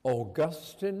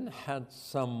 Augustine had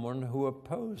someone who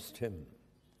opposed him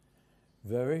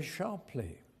very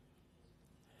sharply,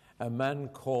 a man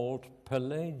called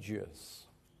Pelagius.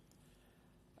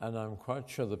 And I'm quite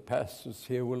sure the pastors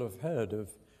here will have heard of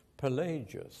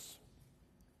Pelagius.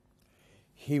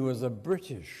 He was a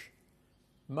British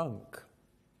monk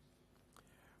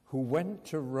who went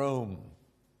to Rome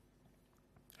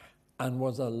and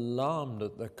was alarmed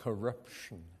at the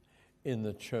corruption in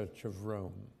the Church of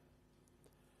Rome.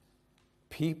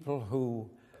 People who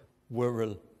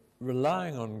were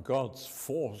relying on God's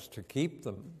force to keep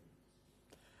them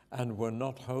and were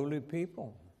not holy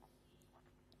people.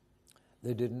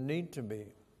 They didn't need to be.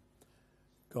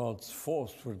 God's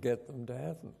force would get them to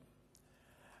heaven.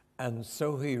 And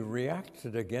so he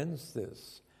reacted against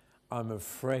this, I'm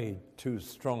afraid, too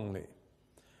strongly.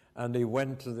 And he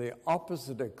went to the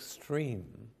opposite extreme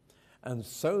and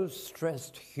so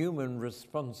stressed human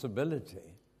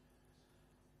responsibility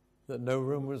that no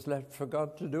room was left for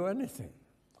God to do anything.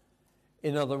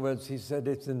 In other words, he said,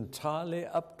 it's entirely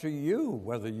up to you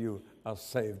whether you are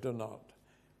saved or not.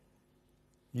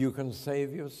 You can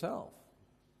save yourself.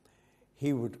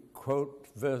 He would quote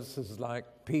verses like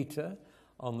Peter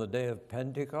on the day of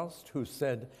Pentecost, who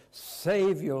said,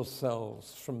 save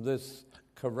yourselves from this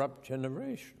corrupt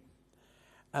generation.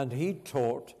 And he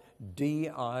taught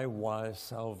DIY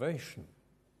salvation,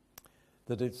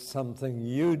 that it's something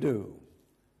you do,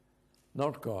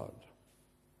 not God.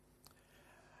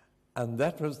 And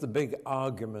that was the big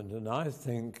argument, and I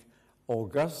think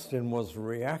Augustine was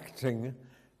reacting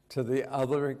to the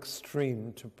other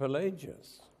extreme, to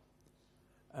Pelagius,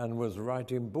 and was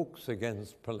writing books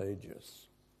against Pelagius.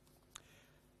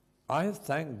 I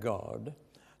thank God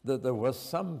that there were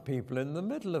some people in the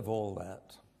middle of all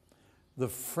that. The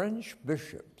French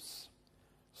bishops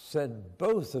said,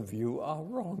 both of you are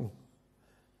wrong.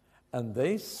 And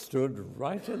they stood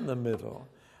right in the middle,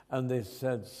 and they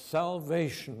said,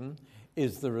 salvation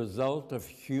is the result of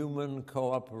human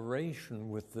cooperation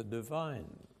with the divine.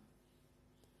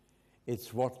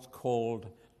 It's what's called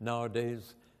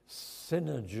nowadays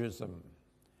synergism.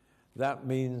 That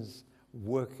means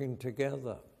working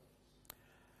together.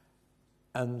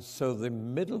 And so the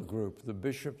middle group, the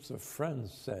bishops of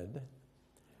France, said,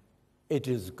 it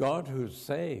is God who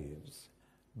saves,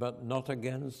 but not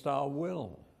against our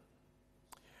will.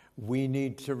 We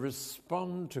need to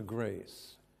respond to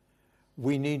grace.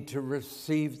 We need to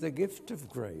receive the gift of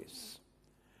grace.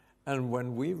 And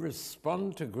when we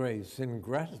respond to grace in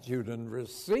gratitude and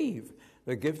receive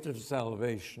the gift of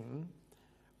salvation,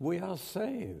 we are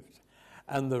saved.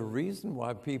 And the reason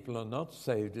why people are not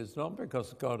saved is not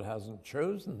because God hasn't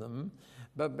chosen them,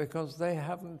 but because they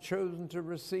haven't chosen to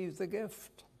receive the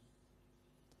gift.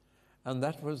 And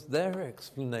that was their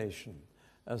explanation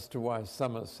as to why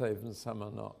some are saved and some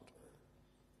are not.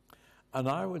 And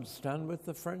I would stand with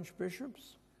the French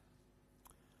bishops.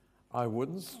 I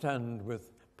wouldn't stand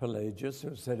with Pelagius,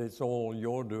 who said it's all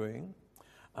your doing.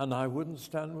 And I wouldn't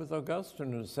stand with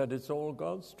Augustine, who said it's all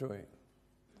God's doing.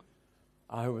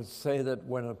 I would say that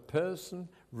when a person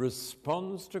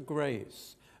responds to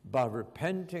grace by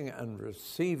repenting and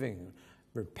receiving,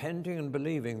 repenting and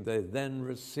believing, they then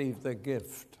receive the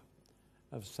gift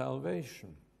of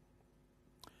salvation.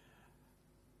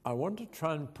 I want to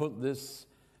try and put this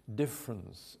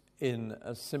difference in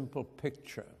a simple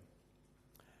picture.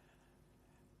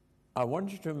 I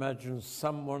want you to imagine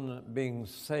someone being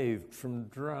saved from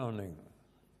drowning.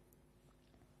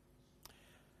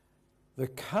 The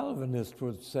Calvinist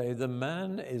would say the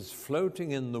man is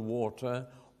floating in the water,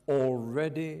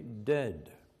 already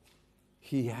dead.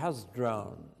 He has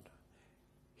drowned.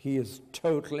 He is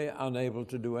totally unable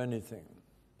to do anything.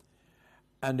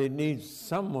 And it needs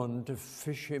someone to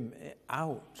fish him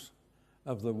out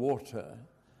of the water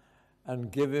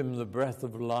and give him the breath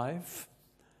of life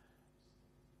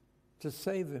to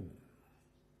save him.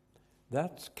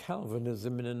 That's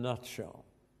Calvinism in a nutshell.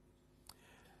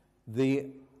 The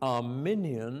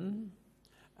Arminian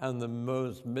and the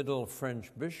most middle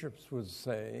French bishops would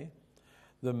say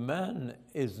the man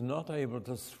is not able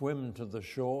to swim to the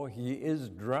shore. He is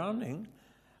drowning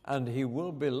and he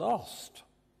will be lost.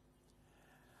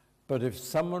 But if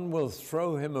someone will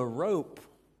throw him a rope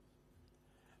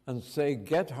and say,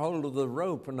 get hold of the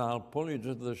rope and I'll pull you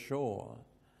to the shore,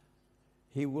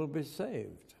 he will be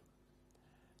saved.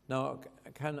 Now,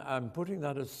 I'm putting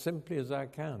that as simply as I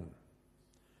can.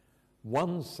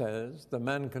 One says the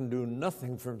man can do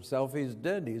nothing for himself, he's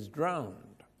dead, he's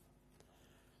drowned.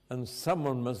 And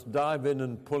someone must dive in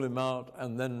and pull him out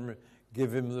and then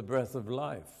give him the breath of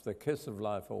life, the kiss of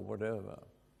life or whatever.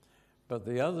 But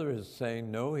the other is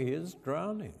saying, no, he is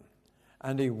drowning,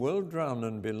 and he will drown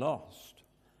and be lost.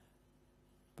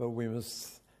 But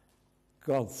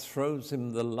God throws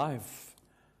him the life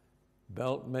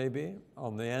belt maybe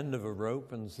on the end of a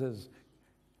rope and says,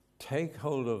 take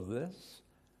hold of this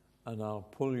and I'll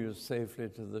pull you safely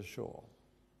to the shore.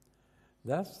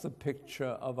 That's the picture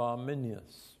of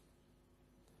Arminius.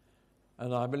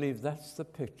 And I believe that's the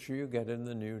picture you get in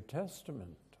the New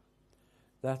Testament.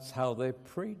 That's how they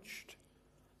preached.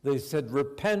 They said,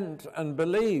 repent and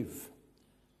believe,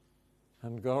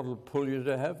 and God will pull you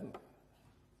to heaven.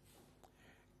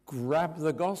 Grab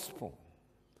the gospel.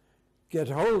 Get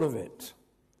hold of it.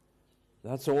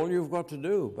 That's all you've got to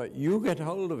do, but you get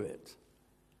hold of it,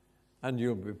 and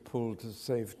you'll be pulled to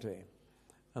safety,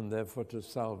 and therefore to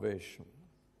salvation.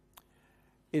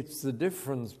 It's the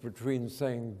difference between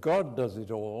saying God does it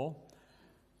all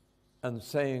and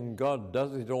saying God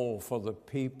does it all for the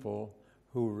people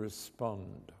who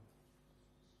respond.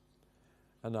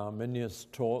 And Arminius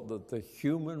taught that the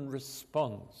human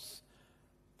response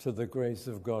to the grace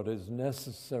of God is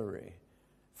necessary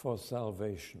for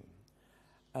salvation.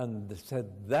 And said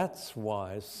that's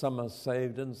why some are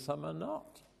saved and some are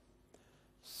not.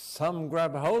 Some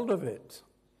grab hold of it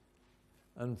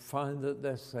and find that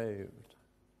they're saved,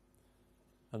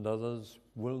 and others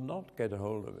will not get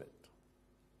hold of it.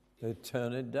 They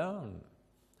turn it down.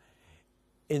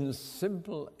 In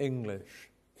simple English,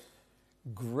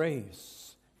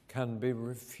 grace can be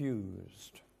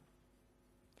refused,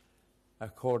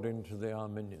 according to the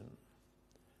Arminian.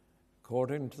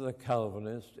 According to the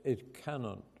Calvinist, it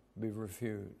cannot be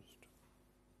refused.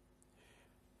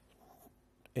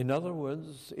 In other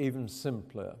words, even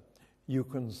simpler, you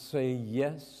can say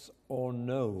yes or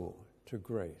no to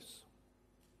grace.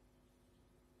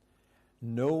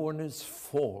 No one is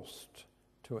forced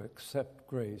to accept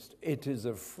grace. It is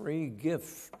a free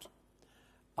gift,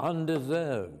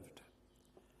 undeserved,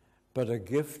 but a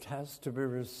gift has to be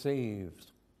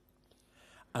received,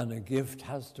 and a gift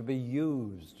has to be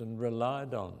used and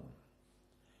relied on.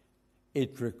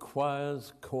 It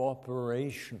requires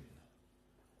cooperation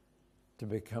to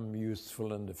become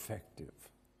useful and effective.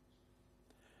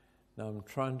 Now, I'm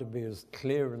trying to be as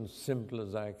clear and simple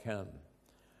as I can,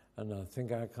 and I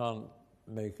think I can't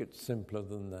make it simpler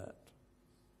than that.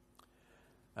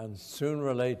 And sooner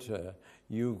or later,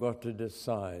 you've got to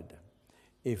decide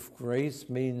if grace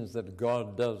means that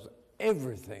God does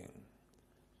everything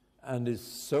and is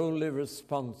solely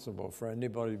responsible for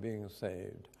anybody being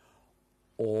saved,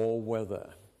 or whether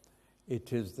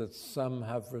it is that some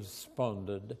have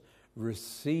responded,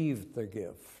 received the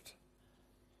gift,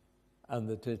 and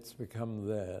that it's become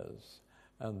theirs,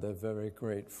 and they're very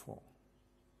grateful.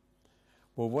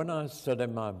 Well, when I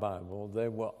studied my Bible, they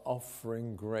were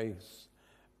offering grace,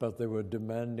 but they were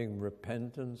demanding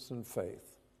repentance and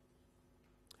faith.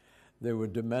 They were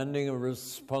demanding a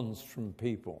response from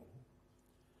people.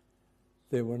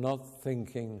 They were not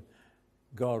thinking,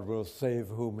 God will save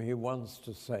whom he wants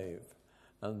to save,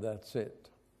 and that's it.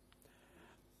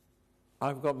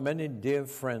 I've got many dear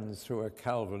friends who are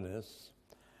Calvinists,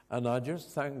 and I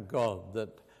just thank God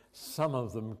that some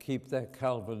of them keep their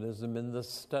Calvinism in the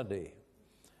study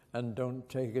and don't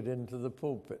take it into the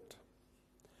pulpit.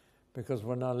 Because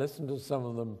when I listen to some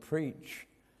of them preach,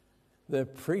 they're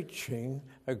preaching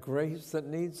a grace that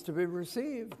needs to be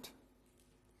received.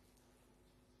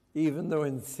 Even though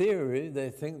in theory they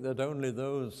think that only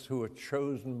those who are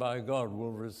chosen by God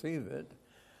will receive it,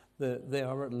 they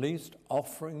are at least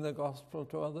offering the gospel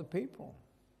to other people.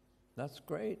 That's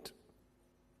great.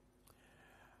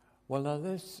 Well, now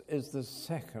this is the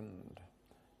second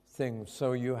thing.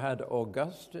 So you had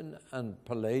Augustine and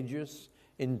Pelagius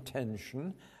in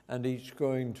tension, and each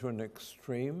going to an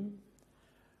extreme.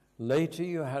 Later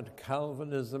you had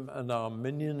Calvinism and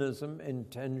Arminianism in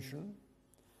tension.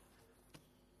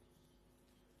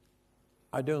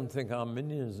 I don't think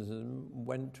Arminianism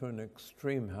went to an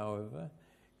extreme, however,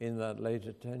 in that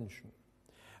later tension.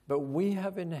 But we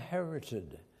have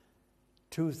inherited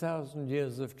 2,000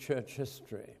 years of church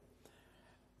history.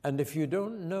 And if you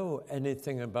don't know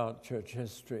anything about church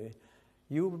history,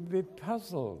 you will be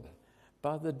puzzled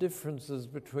by the differences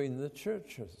between the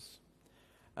churches.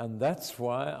 And that's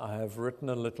why I have written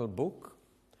a little book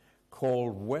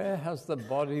called Where Has the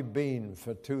Body Been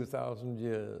for 2,000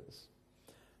 Years?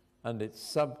 And its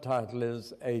subtitle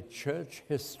is A Church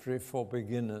History for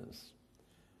Beginners.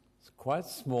 It's quite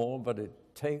small, but it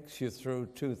takes you through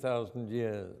 2,000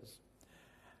 years.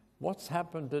 What's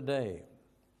happened today?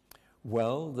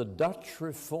 Well, the Dutch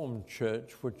Reformed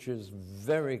Church, which is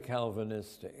very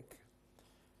Calvinistic,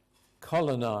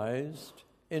 colonized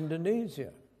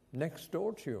Indonesia, next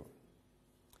door to you.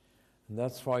 And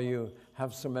that's why you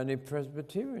have so many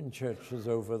Presbyterian churches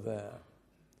over there.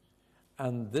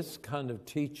 And this kind of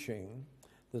teaching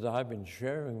that I've been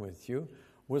sharing with you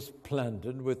was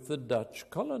planted with the Dutch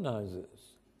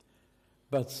colonizers.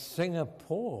 But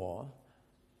Singapore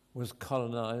was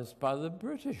colonized by the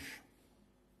British.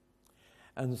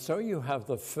 And so you have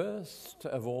the first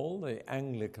of all, the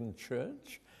Anglican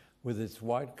Church, with its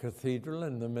white cathedral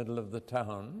in the middle of the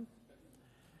town.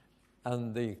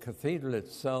 And the cathedral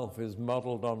itself is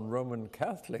modeled on Roman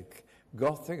Catholic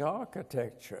Gothic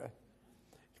architecture.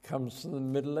 It comes from the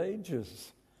Middle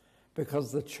Ages,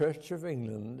 because the Church of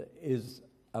England is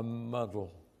a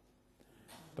muddle.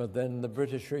 But then the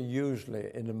British are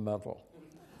usually in a muddle.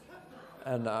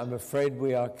 And I'm afraid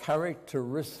we are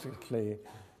characteristically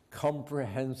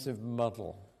comprehensive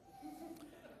muddle.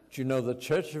 Do you know the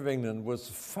Church of England was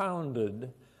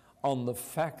founded on the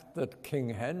fact that King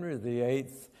Henry VIII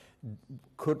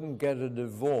couldn't get a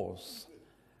divorce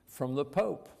from the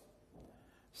Pope.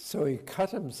 So he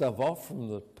cut himself off from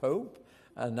the Pope,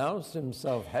 announced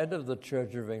himself head of the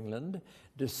Church of England,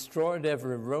 destroyed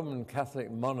every Roman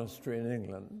Catholic monastery in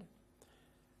England,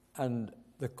 and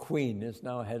the Queen is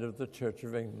now head of the Church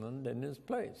of England in his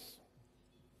place.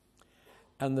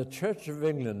 And the Church of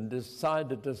England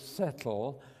decided to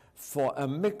settle for a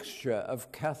mixture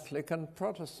of Catholic and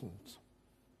Protestant.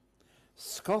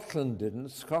 Scotland didn't.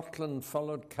 Scotland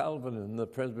followed Calvin and the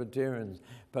Presbyterians,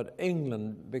 but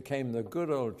England became the good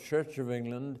old Church of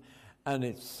England, and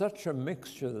it's such a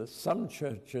mixture that some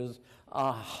churches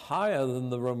are higher than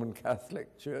the Roman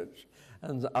Catholic Church,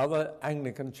 and other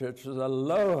Anglican churches are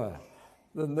lower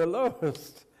than the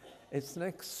lowest. It's an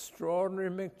extraordinary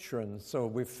mixture, and so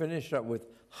we finish up with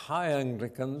high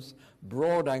Anglicans,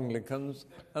 broad Anglicans,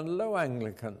 and low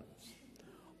Anglicans.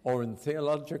 Or in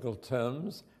theological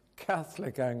terms,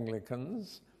 Catholic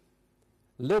Anglicans,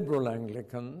 liberal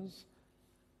Anglicans,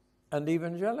 and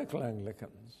evangelical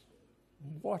Anglicans.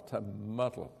 What a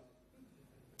muddle.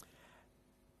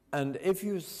 And if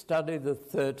you study the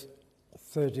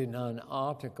 39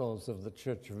 articles of the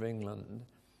Church of England,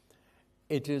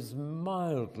 it is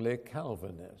mildly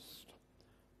Calvinist,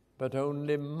 but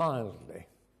only mildly.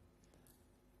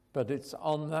 But it's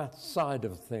on that side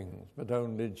of things, but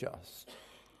only just.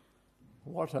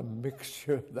 What a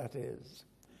mixture that is.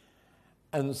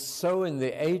 And so in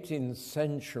the 18th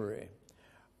century,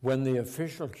 when the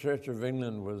official Church of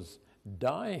England was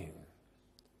dying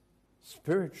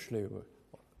spiritually,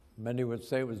 many would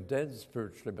say it was dead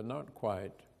spiritually, but not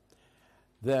quite,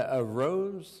 there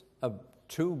arose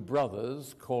two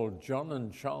brothers called John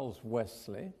and Charles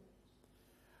Wesley,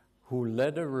 who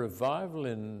led a revival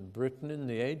in Britain in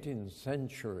the 18th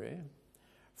century,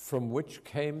 from which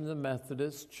came the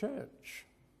Methodist Church.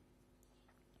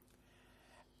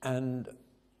 And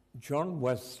John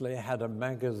Wesley had a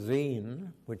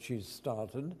magazine which he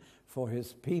started for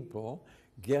his people.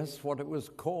 Guess what it was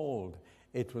called?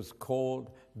 It was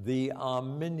called The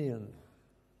Arminian.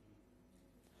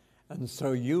 And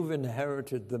so you've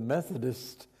inherited the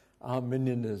Methodist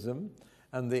Arminianism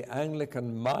and the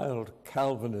Anglican mild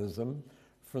Calvinism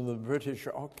from the British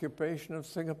occupation of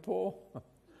Singapore.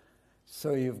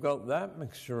 So you've got that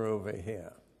mixture over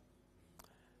here.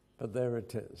 But there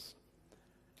it is.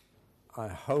 I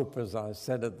hope, as I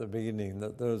said at the beginning,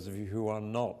 that those of you who are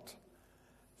not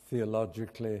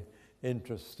theologically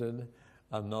interested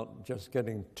are not just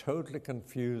getting totally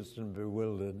confused and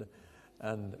bewildered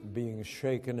and being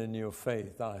shaken in your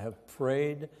faith. I have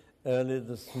prayed early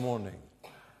this morning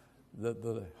that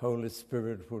the Holy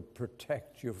Spirit would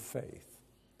protect your faith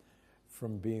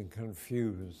from being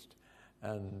confused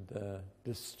and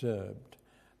disturbed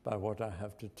by what I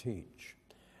have to teach.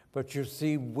 But you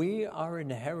see, we are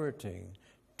inheriting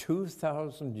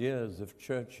 2,000 years of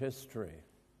church history.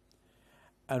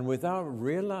 And without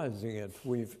realizing it,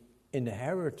 we've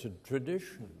inherited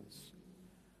traditions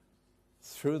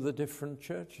through the different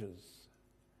churches.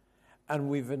 And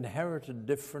we've inherited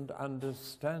different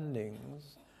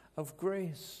understandings of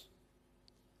grace.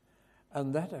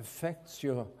 And that affects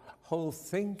your whole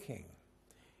thinking.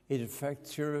 It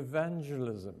affects your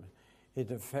evangelism.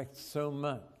 It affects so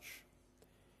much.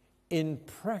 In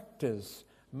practice,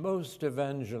 most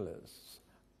evangelists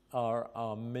are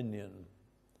Arminian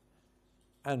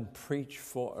and preach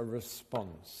for a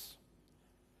response,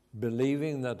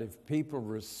 believing that if people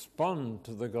respond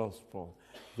to the gospel,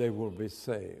 they will be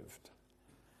saved.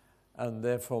 And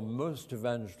therefore, most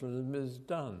evangelism is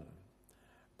done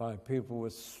by people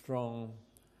with strong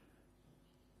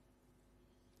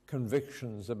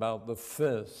convictions about the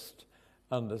first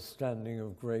understanding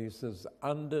of grace as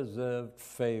undeserved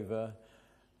favor,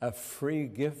 a free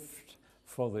gift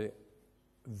for the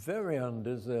very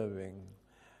undeserving,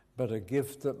 but a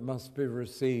gift that must be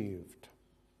received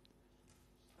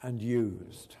and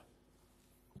used.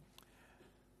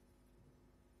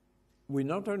 We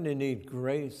not only need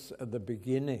grace at the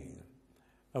beginning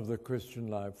of the Christian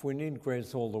life, we need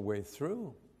grace all the way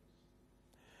through.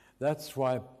 That's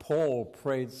why Paul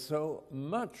prayed so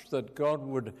much that God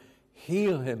would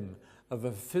heal him of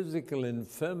a physical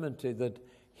infirmity that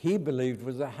he believed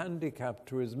was a handicap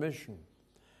to his mission.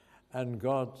 And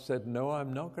God said, no,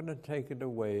 I'm not going to take it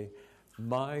away.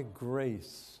 My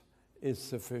grace is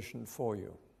sufficient for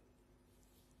you.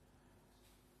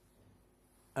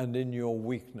 And in your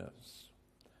weakness,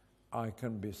 I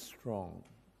can be strong.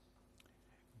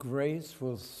 Grace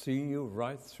will see you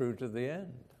right through to the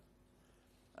end.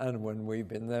 And when we've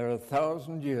been there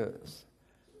 1,000 years,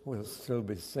 we'll still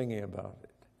be singing about it,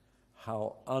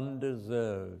 how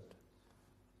undeserved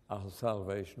our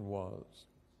salvation was.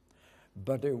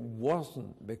 But it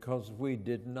wasn't because we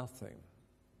did nothing.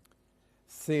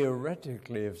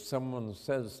 Theoretically, if someone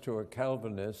says to a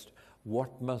Calvinist,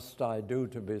 what must I do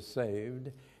to be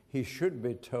saved? He should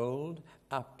be told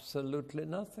absolutely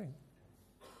nothing.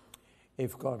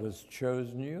 If God has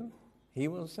chosen you, he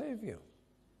will save you.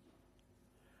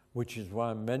 Which is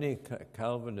why many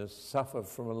Calvinists suffer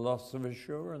from a loss of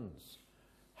assurance.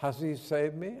 Has he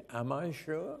saved me? Am I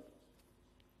sure?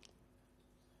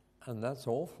 And that's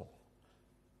awful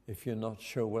if you're not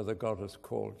sure whether God has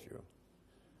called you.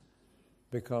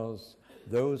 Because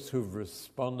those who've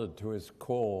responded to his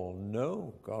call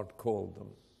know God called them.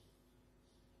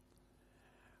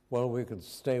 Well, we could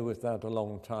stay with that a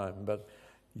long time, but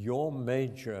your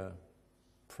major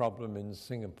problem in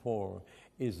Singapore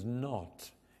is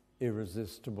not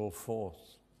irresistible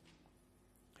force.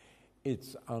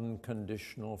 It's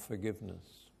unconditional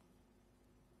forgiveness.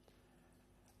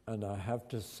 And I have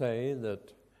to say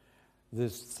that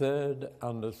this third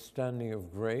understanding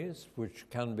of grace, which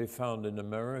can be found in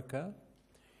America,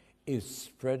 is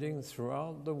spreading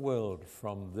throughout the world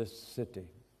from this city.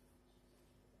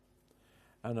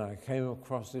 And I came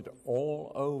across it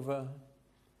all over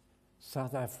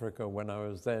South Africa when I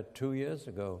was there 2 years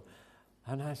ago.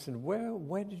 And I said,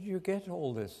 where did you get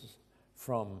all this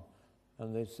from?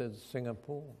 And they said,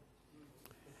 Singapore.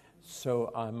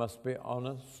 So I must be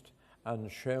honest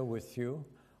and share with you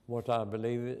what I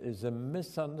believe is a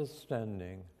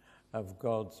misunderstanding of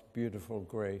God's beautiful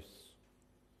grace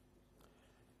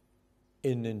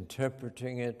in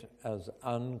interpreting it as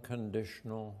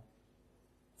unconditional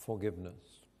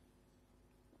forgiveness.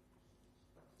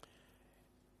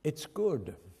 It's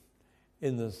good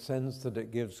in the sense that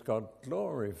it gives God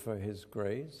glory for his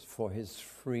grace, for his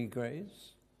free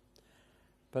grace,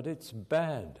 but it's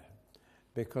bad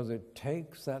because it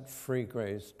takes that free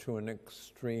grace to an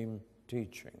extreme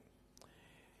teaching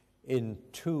in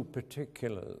two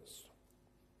particulars.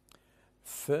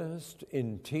 First,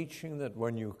 in teaching that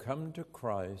when you come to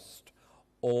Christ,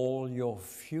 all your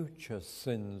future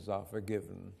sins are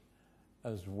forgiven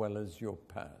as well as your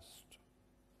past.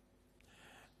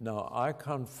 Now, I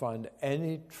can't find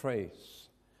any trace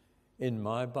in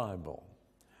my Bible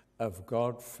of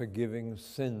God forgiving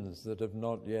sins that have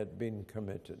not yet been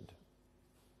committed,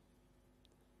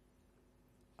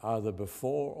 either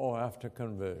before or after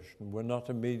conversion. We're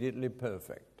not immediately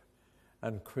perfect,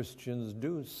 and Christians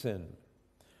do sin,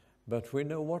 but we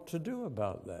know what to do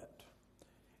about that.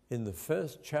 In the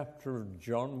first chapter of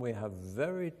John, we have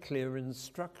very clear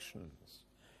instructions.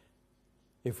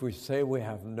 If we say we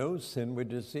have no sin, we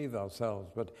deceive ourselves.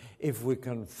 But if we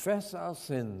confess our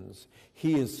sins,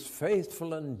 he is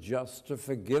faithful and just to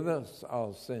forgive us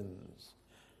our sins.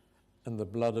 And the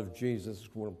blood of Jesus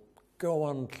will go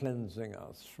on cleansing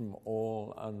us from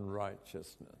all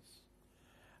unrighteousness.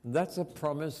 And that's a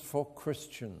promise for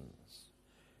Christians.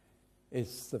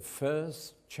 It's the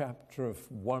first chapter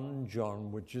of 1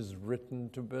 John, which is written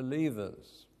to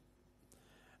believers.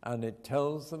 And it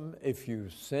tells them, if you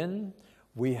sin,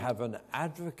 we have an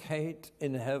advocate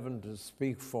in heaven to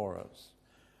speak for us.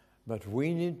 But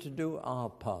we need to do our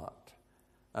part,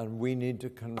 and we need to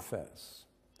confess.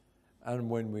 And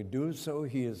when we do so,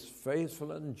 he is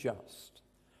faithful and just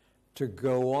to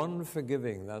go on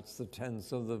forgiving. That's the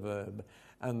tense of the verb.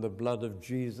 And the blood of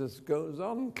Jesus goes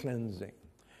on cleansing.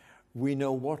 We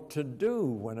know what to do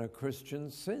when a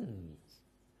Christian sins.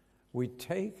 We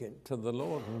take it to the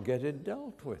Lord and get it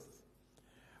dealt with.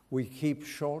 We keep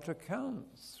short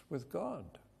accounts with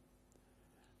God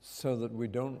so that we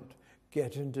don't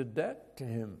get into debt to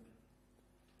him.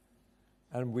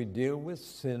 And we deal with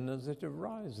sin as it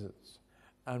arises.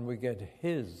 And we get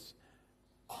his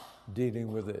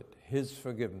dealing with it, his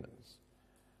forgiveness,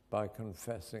 by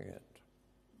confessing it.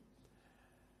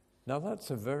 Now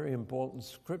that's a very important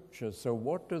scripture. So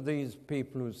what do these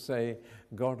people who say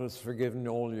God has forgiven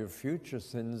all your future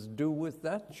sins do with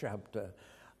that chapter?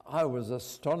 I was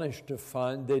astonished to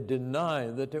find they deny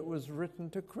that it was written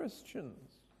to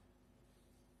Christians.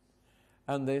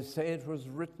 And they say it was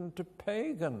written to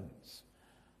pagans,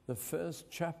 the first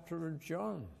chapter of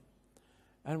John.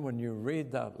 And when you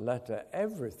read that letter,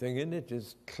 everything in it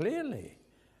is clearly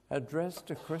addressed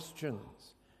to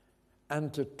Christians.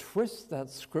 And to twist that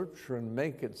scripture and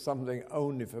make it something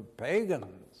only for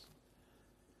pagans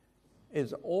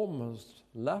is almost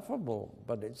laughable,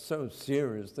 but it's so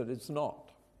serious that it's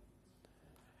not.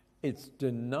 It's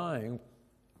denying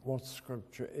what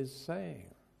Scripture is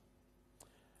saying.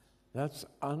 That's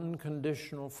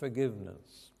unconditional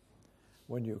forgiveness.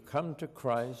 When you come to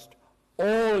Christ,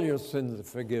 all your sins are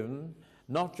forgiven,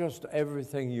 not just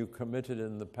everything you committed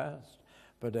in the past,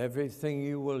 but everything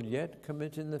you will yet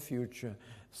commit in the future.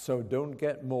 So don't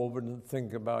get morbid and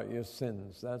think about your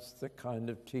sins. That's the kind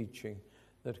of teaching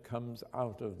that comes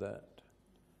out of that.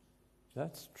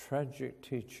 That's tragic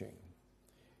teaching.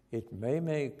 It may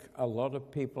make a lot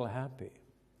of people happy,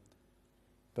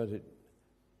 but it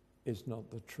is not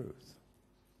the truth.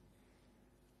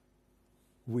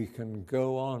 We can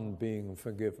go on being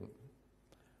forgiven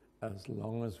as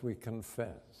long as we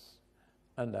confess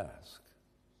and ask.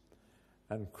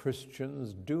 And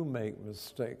Christians do make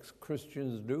mistakes.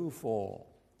 Christians do fall.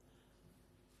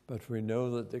 But we know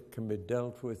that it can be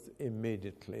dealt with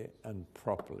immediately and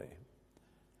properly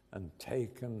and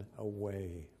taken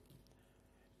away.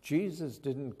 Jesus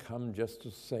didn't come just to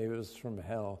save us from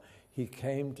hell. He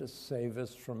came to save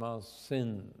us from our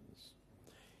sins.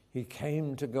 He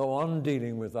came to go on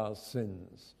dealing with our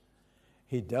sins.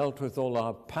 He dealt with all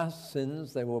our past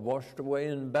sins. They were washed away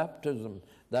in baptism.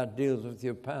 That deals with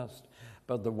your past.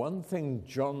 But the one thing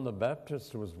John the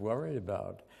Baptist was worried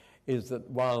about is that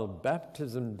while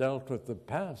baptism dealt with the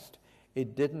past,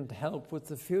 it didn't help with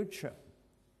the future.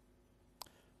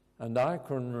 And I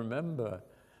can remember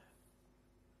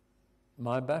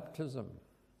my baptism,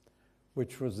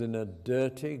 which was in a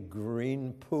dirty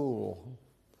green pool,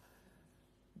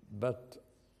 but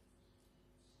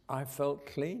I felt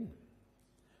clean,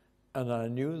 and I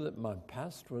knew that my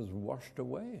past was washed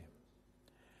away.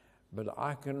 But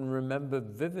I can remember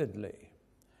vividly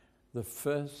the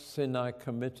first sin I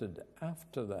committed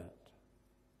after that.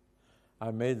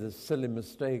 I made the silly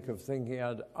mistake of thinking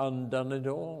I'd undone it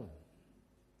all.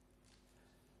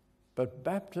 But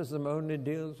baptism only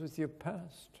deals with your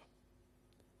past.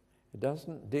 It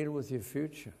doesn't deal with your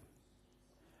future.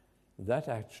 That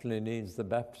actually needs the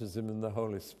baptism in the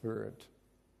Holy Spirit.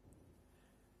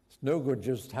 It's no good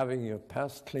just having your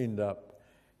past cleaned up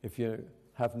if you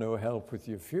have no help with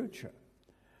your future.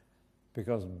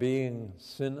 Because being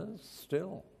sinners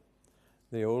still,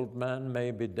 the old man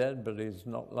may be dead, but he's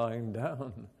not lying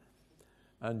down.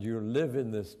 And you live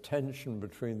in this tension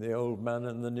between the old man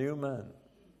and the new man.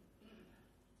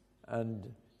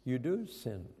 And you do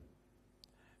sin,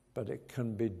 but it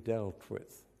can be dealt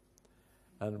with.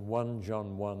 And 1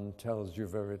 John 1 tells you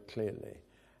very clearly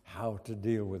how to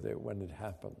deal with it when it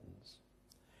happens.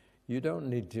 You don't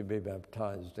need to be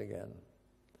baptized again.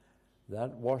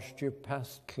 That washed your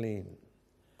past clean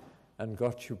and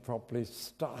got you properly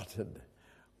started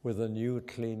with a new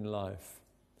clean life.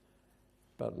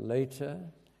 But later,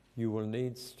 you will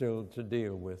need still to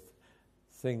deal with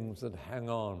things that hang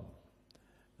on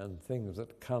and things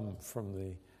that come from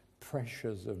the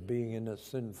pressures of being in a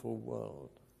sinful world.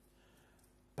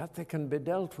 But they can be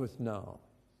dealt with now,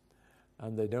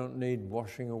 and they don't need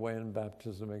washing away in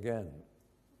baptism again.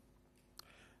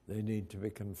 They need to be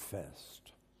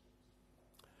confessed.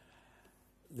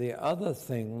 The other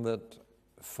thing that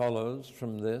follows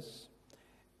from this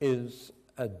is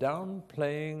a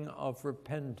downplaying of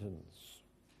repentance.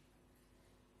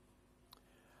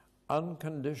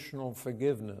 Unconditional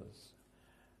forgiveness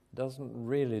doesn't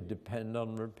really depend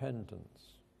on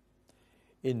repentance.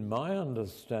 In my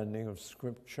understanding of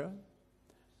Scripture,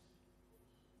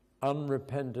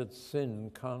 unrepented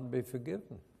sin can't be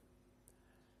forgiven.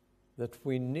 That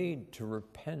we need to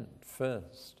repent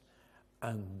first,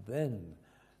 and then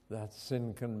that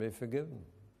sin can be forgiven.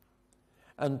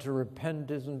 And to repent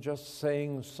isn't just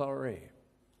saying sorry.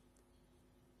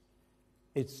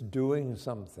 It's doing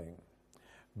something.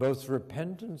 Both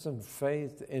repentance and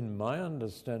faith, in my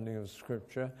understanding of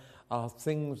Scripture, are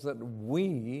things that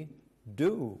we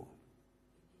do.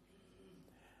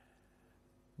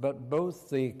 But both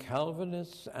the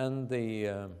Calvinists and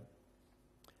the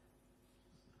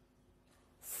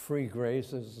free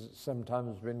grace, as it's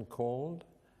sometimes been called,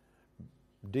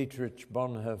 Dietrich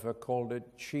Bonhoeffer called it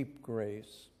cheap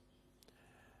grace.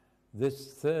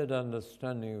 This third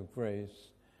understanding of grace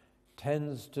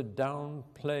tends to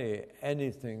downplay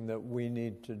anything that we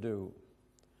need to do.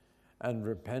 And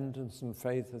repentance and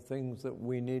faith are things that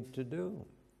we need to do.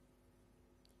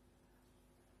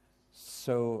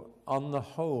 So, on the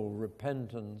whole,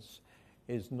 repentance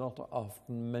is not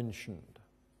often mentioned.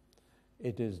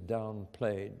 It is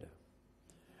downplayed.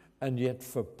 And yet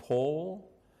for Paul,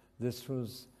 this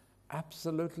was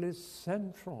absolutely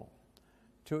central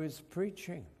to his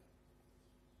preaching.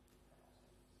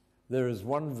 There is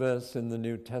one verse in the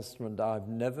New Testament I've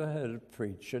never heard a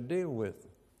preacher deal with.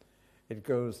 It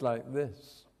goes like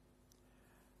this: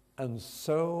 "And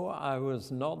so I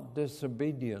was not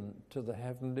disobedient to the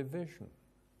heavenly vision."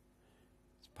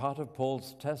 It's part of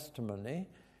Paul's testimony.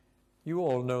 You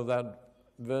all know that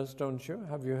verse, don't you?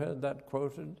 Have you heard that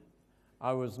quoted?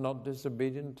 I was not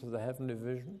disobedient to the heavenly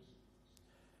vision.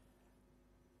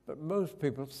 But most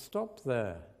people stop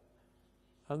there,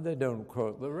 and they don't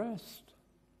quote the rest.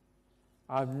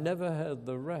 I've never heard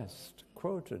the rest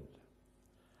quoted.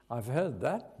 I've heard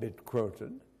that bit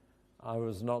quoted. I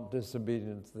was not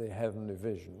disobedient to the heavenly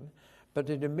vision. But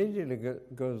it immediately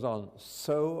goes on,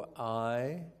 so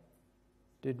I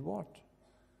did what?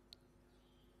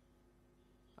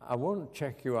 I won't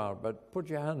check you out, but put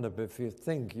your hand up if you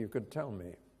think you could tell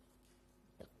me.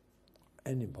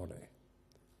 Anybody.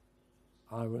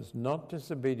 I was not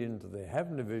disobedient to the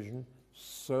heavenly vision,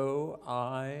 so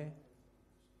I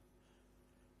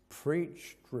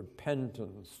preached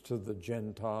repentance to the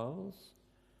Gentiles,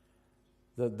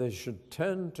 that they should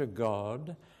turn to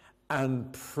God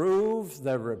and prove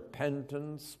their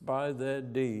repentance by their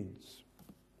deeds.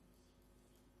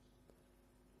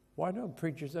 Why don't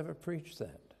preachers ever preach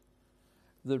that?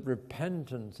 That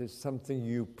repentance is something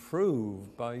you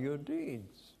prove by your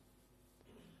deeds.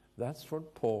 That's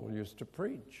what Paul used to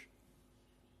preach.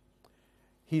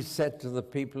 He said to the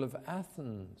people of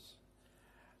Athens,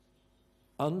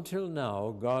 until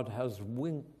now, God has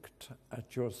winked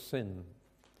at your sin.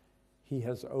 He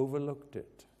has overlooked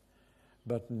it.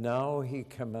 But now he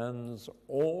commands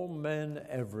all men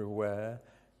everywhere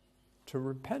to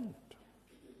repent.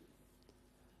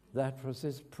 That was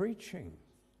his preaching.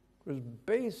 It was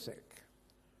basic.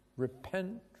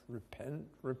 Repent, repent,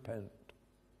 repent.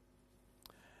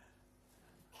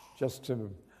 Just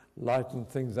to lighten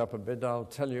things up a bit, I'll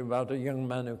tell you about a young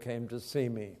man who came to see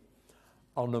me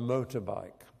on a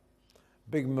motorbike.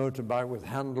 Big motorbike with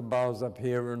handlebars up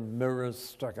here and mirrors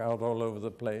stuck out all over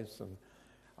the place. And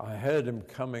I heard him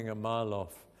coming a mile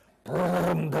off.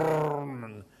 Brum, brum,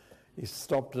 and he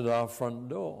stopped at our front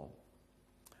door.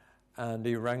 And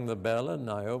he rang the bell, and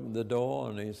I opened the door,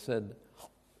 and he said,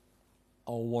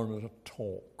 I wanted to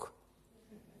talk.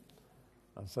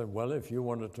 I said, well, if you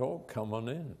want to talk, come on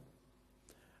in.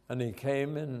 And he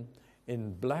came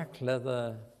in black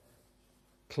leather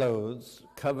clothes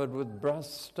covered with brass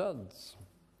studs.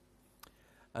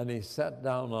 And he sat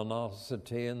down on our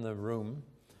settee in the room,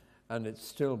 and it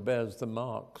still bears the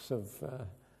marks of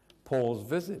Paul's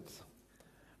visit.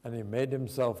 And he made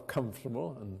himself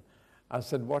comfortable, and I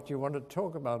said, what do you want to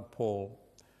talk about, Paul?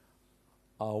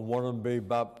 I want to be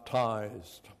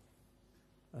baptized.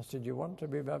 I said, you want to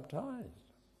be baptized?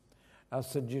 I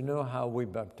said, you know how we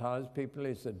baptize people?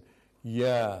 He said,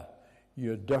 yeah,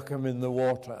 you duck them in the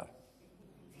water.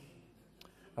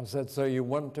 I said, so you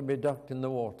want to be ducked in the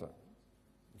water?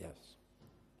 Yes.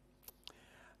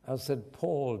 I said,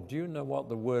 Paul, do you know what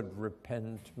the word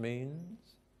repent means?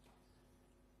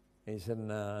 He said,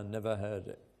 no, I never heard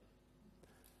it.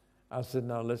 I said,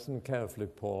 now listen carefully,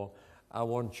 Paul. I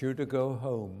want you to go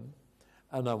home,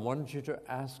 and I want you to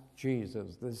ask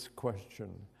Jesus this question.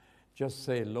 Just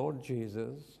say, Lord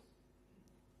Jesus,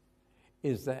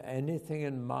 is there anything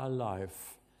in my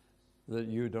life that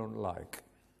you don't like?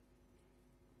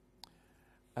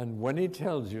 And when he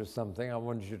tells you something, I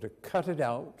want you to cut it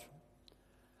out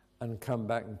and come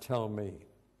back and tell me.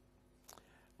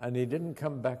 And he didn't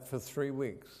come back for 3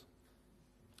 weeks.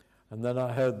 And then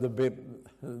I heard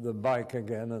the bike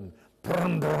again, and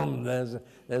brum, brum,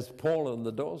 there's Paul on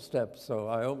the doorstep. So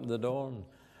I opened the door, and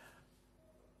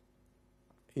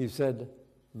he said,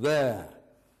 there.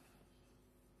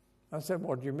 I said,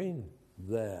 what do you mean,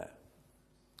 there?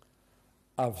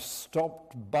 I've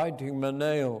stopped biting my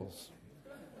nails.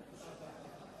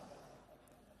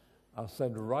 I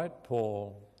said, right,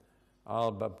 Paul,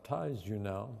 I'll baptize you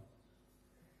now.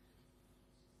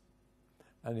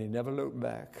 And he never looked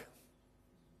back.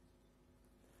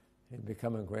 He'd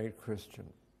become a great Christian.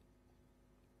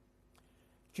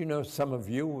 Do you know some of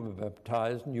you were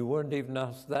baptized and you weren't even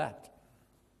asked that?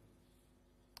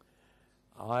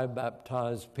 I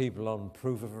baptize people on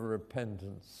proof of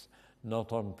repentance,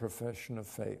 not on profession of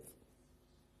faith.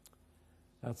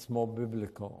 That's more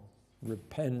biblical.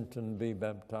 Repent and be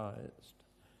baptized.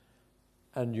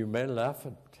 And you may laugh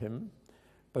at him,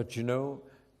 but you know,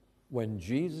 when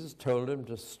Jesus told him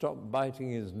to stop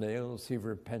biting his nails, he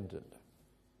repented.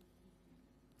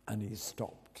 And he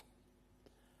stopped.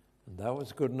 And that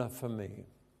was good enough for me.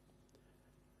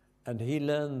 And he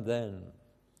learned then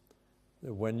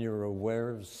that when you're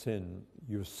aware of sin,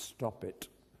 you stop it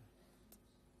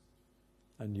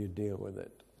and you deal with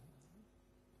it.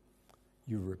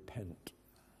 You repent.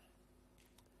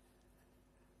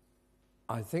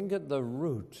 I think at the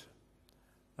root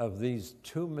of these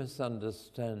two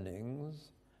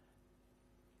misunderstandings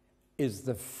is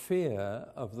the fear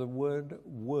of the word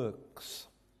works.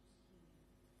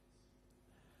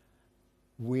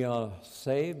 We are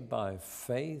saved by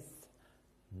faith,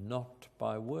 not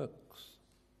by works.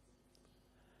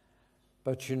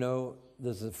 But you know,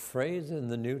 there's a phrase in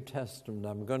the New Testament,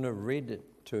 I'm going to read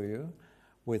it to you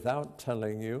without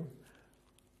telling you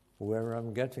where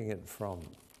I'm getting it from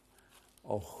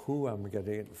or who I'm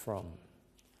getting it from.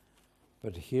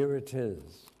 But here it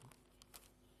is.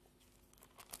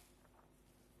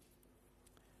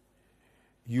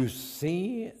 You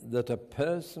see that a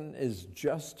person is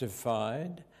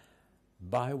justified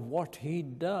by what he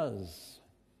does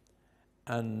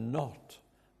and not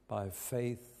by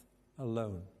faith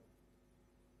alone.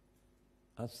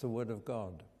 That's the word of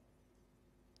God.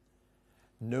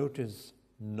 Notice,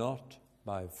 not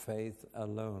by faith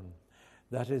alone.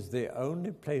 That is the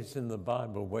only place in the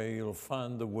Bible where you'll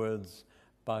find the words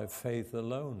by faith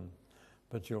alone,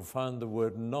 but you'll find the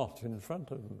word not in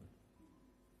front of them.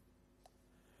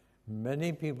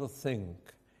 Many people think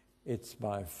It's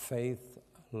by faith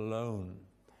alone.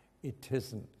 It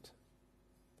isn't.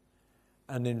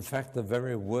 And in fact, the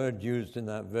very word used in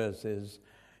that verse is,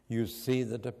 you see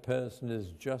that a person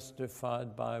is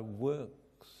justified by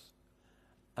works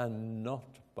and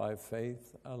not by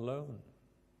faith alone.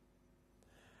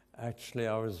 Actually,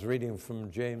 I was reading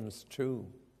from James 2.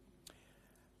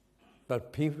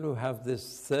 But people who have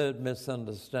this third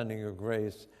misunderstanding of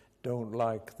grace don't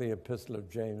like the Epistle of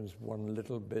James one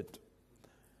little bit,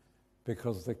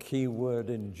 because the key word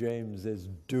in James is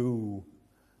do.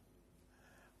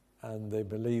 And they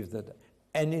believe that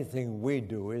anything we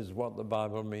do is what the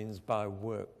Bible means by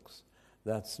works.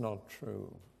 That's not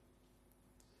true.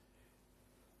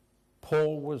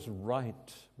 Paul was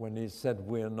right when he said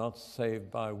we are not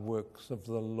saved by works of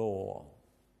the law.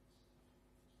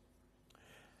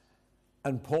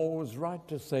 And Paul was right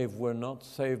to say we're not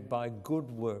saved by good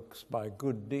works, by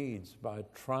good deeds, by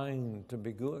trying to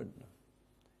be good.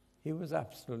 He was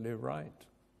absolutely right.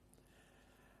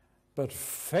 But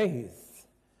faith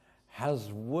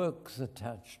has works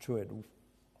attached to it,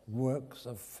 works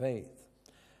of faith.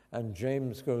 And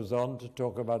James goes on to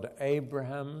talk about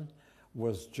Abraham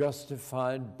was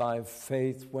justified by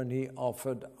faith when he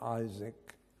offered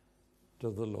Isaac to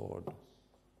the Lord.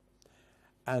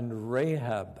 And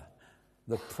Rahab,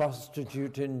 the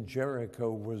prostitute in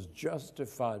Jericho, was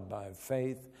justified by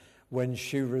faith when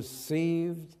she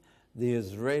received the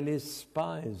Israeli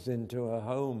spies into her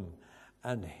home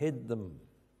and hid them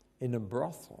in a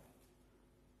brothel,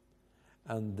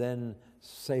 and then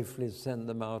safely sent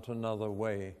them out another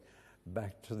way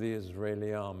back to the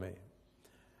Israeli army.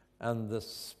 And the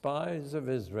spies of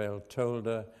Israel told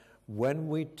her, when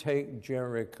we take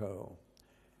Jericho,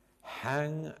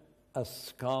 hang a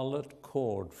scarlet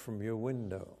cord from your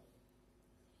window,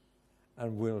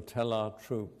 and we'll tell our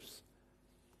troops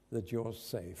that you're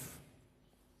safe.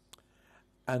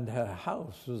 And her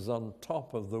house was on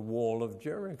top of the wall of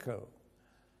Jericho.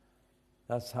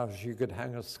 That's how she could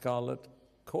hang a scarlet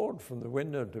cord from the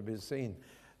window to be seen.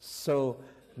 So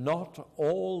not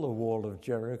all the wall of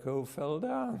Jericho fell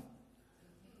down.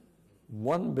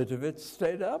 One bit of it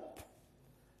stayed up,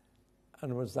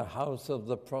 and was the house of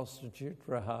the prostitute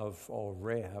Rahab, or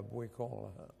Rahab we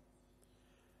call her.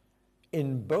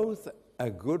 In both a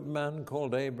good man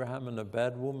called Abraham and a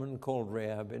bad woman called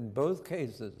Rahab, in both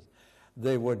cases,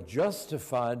 they were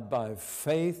justified by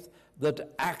faith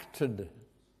that acted,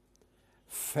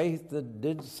 faith that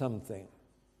did something.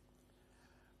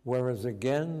 Whereas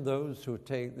again, those who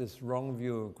take this wrong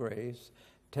view of grace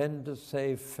tend to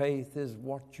say faith is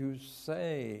what you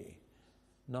say,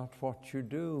 not what you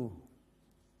do.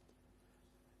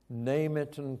 Name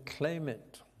it and claim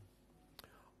it,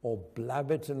 or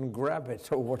blab it and grab it,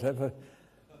 or whatever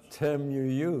term you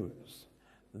use.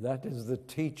 That is the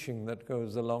teaching that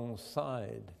goes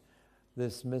alongside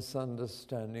this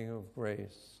misunderstanding of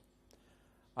grace.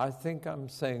 I think I'm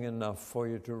saying enough for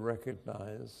you to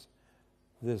recognize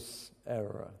this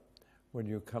error when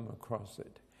you come across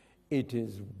it. It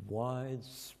is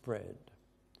widespread.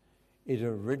 It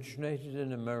originated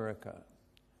in America,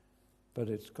 but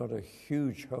it's got a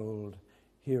huge hold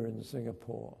here in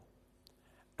Singapore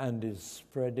and is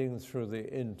spreading through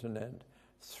the internet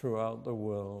throughout the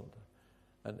world.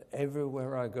 And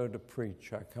everywhere I go to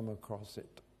preach, I come across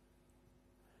it.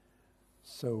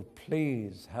 So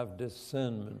please have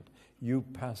discernment, you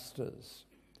pastors.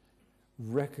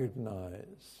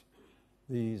 Recognize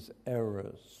these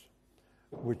errors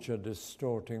which are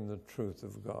distorting the truth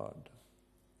of God.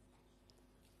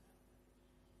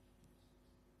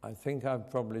 I think I've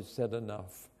probably said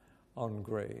enough on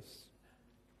grace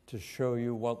to show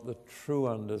you what the true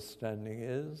understanding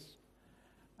is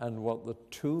and what the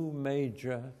two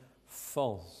major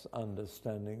false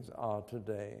understandings are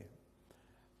today.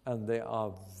 And they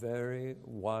are very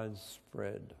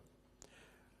widespread.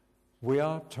 We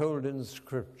are told in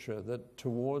Scripture that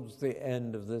towards the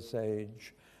end of this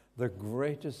age, the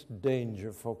greatest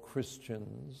danger for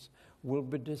Christians will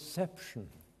be deception.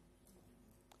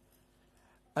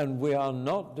 And we are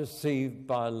not deceived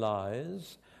by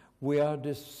lies. We are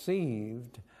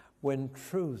deceived when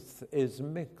truth is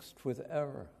mixed with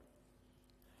error.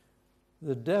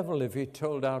 The devil, if he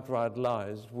told outright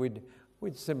lies, we'd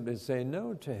simply say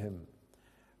no to him.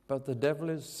 But the devil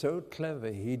is so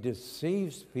clever, he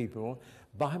deceives people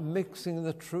by mixing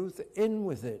the truth in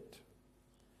with it.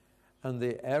 And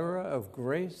the error of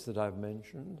grace that I've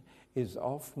mentioned is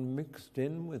often mixed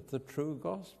in with the true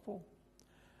gospel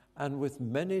and with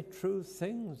many true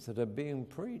things that are being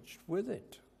preached with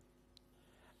it.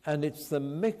 And it's the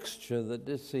mixture that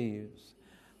deceives.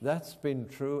 That's been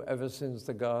true ever since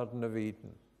the Garden of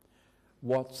Eden.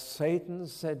 What Satan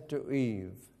said to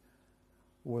Eve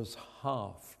was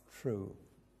half true,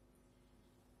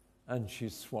 and she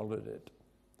swallowed it.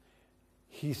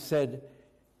 He said,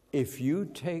 if you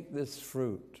take this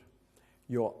fruit,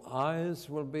 your eyes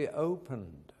will be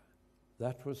opened.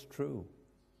 That was true.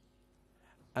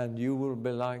 And you will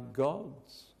be like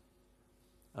gods.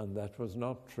 And that was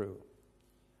not true.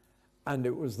 And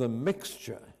it was the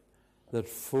mixture that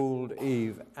fooled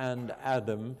Eve and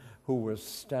Adam, who were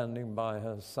standing by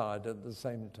her side at the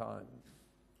same time.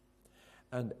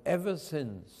 And ever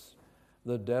since,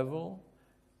 the devil,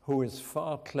 who is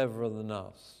far cleverer than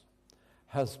us,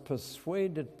 has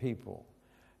persuaded people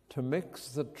to mix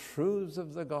the truths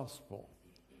of the gospel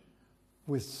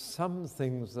with some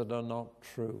things that are not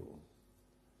true.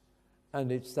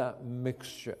 And it's that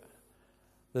mixture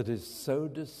that is so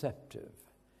deceptive.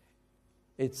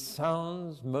 It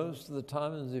sounds most of the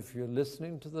time as if you're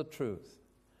listening to the truth,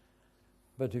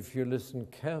 but if you listen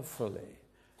carefully,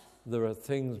 there are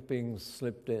things being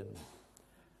slipped in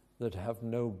that have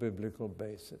no biblical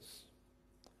basis.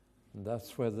 And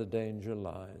that's where the danger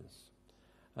lies.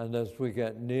 And as we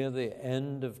get near the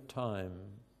end of time,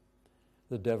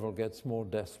 the devil gets more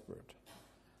desperate.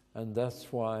 And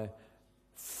that's why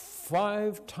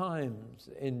 5 times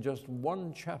in just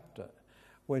one chapter,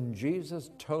 when Jesus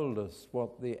told us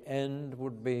what the end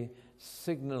would be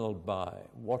signaled by,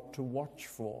 what to watch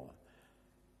for,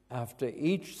 after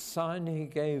each sign he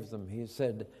gave them, he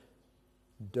said,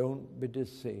 don't be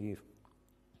deceived.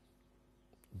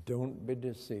 Don't be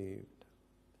deceived.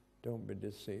 Don't be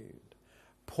deceived.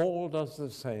 Paul does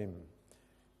the same.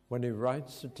 When he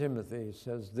writes to Timothy, he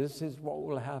says, this is what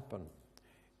will happen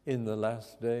in the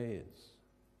last days.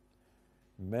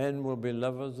 Men will be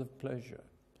lovers of pleasure.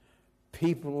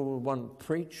 People will want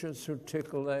preachers who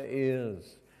tickle their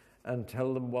ears and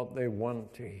tell them what they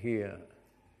want to hear.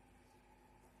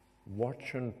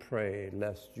 Watch and pray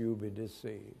lest you be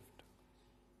deceived.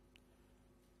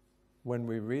 When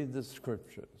we read the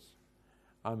scriptures,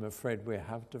 I'm afraid we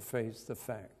have to face the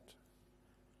fact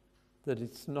that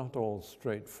it's not all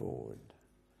straightforward,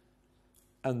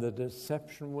 and the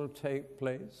deception will take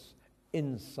place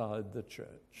inside the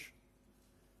church,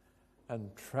 and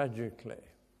tragically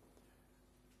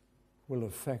will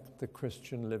affect the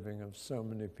Christian living of so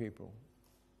many people.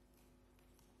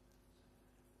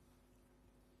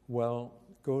 Well,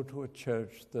 go to a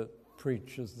church that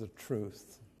preaches the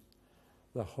truth,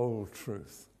 the whole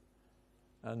truth,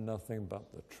 and nothing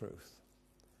but the truth.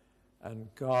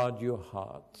 And guard your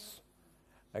hearts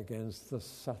against the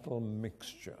subtle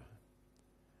mixture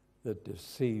that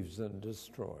deceives and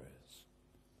destroys.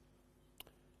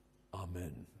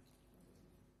 Amen.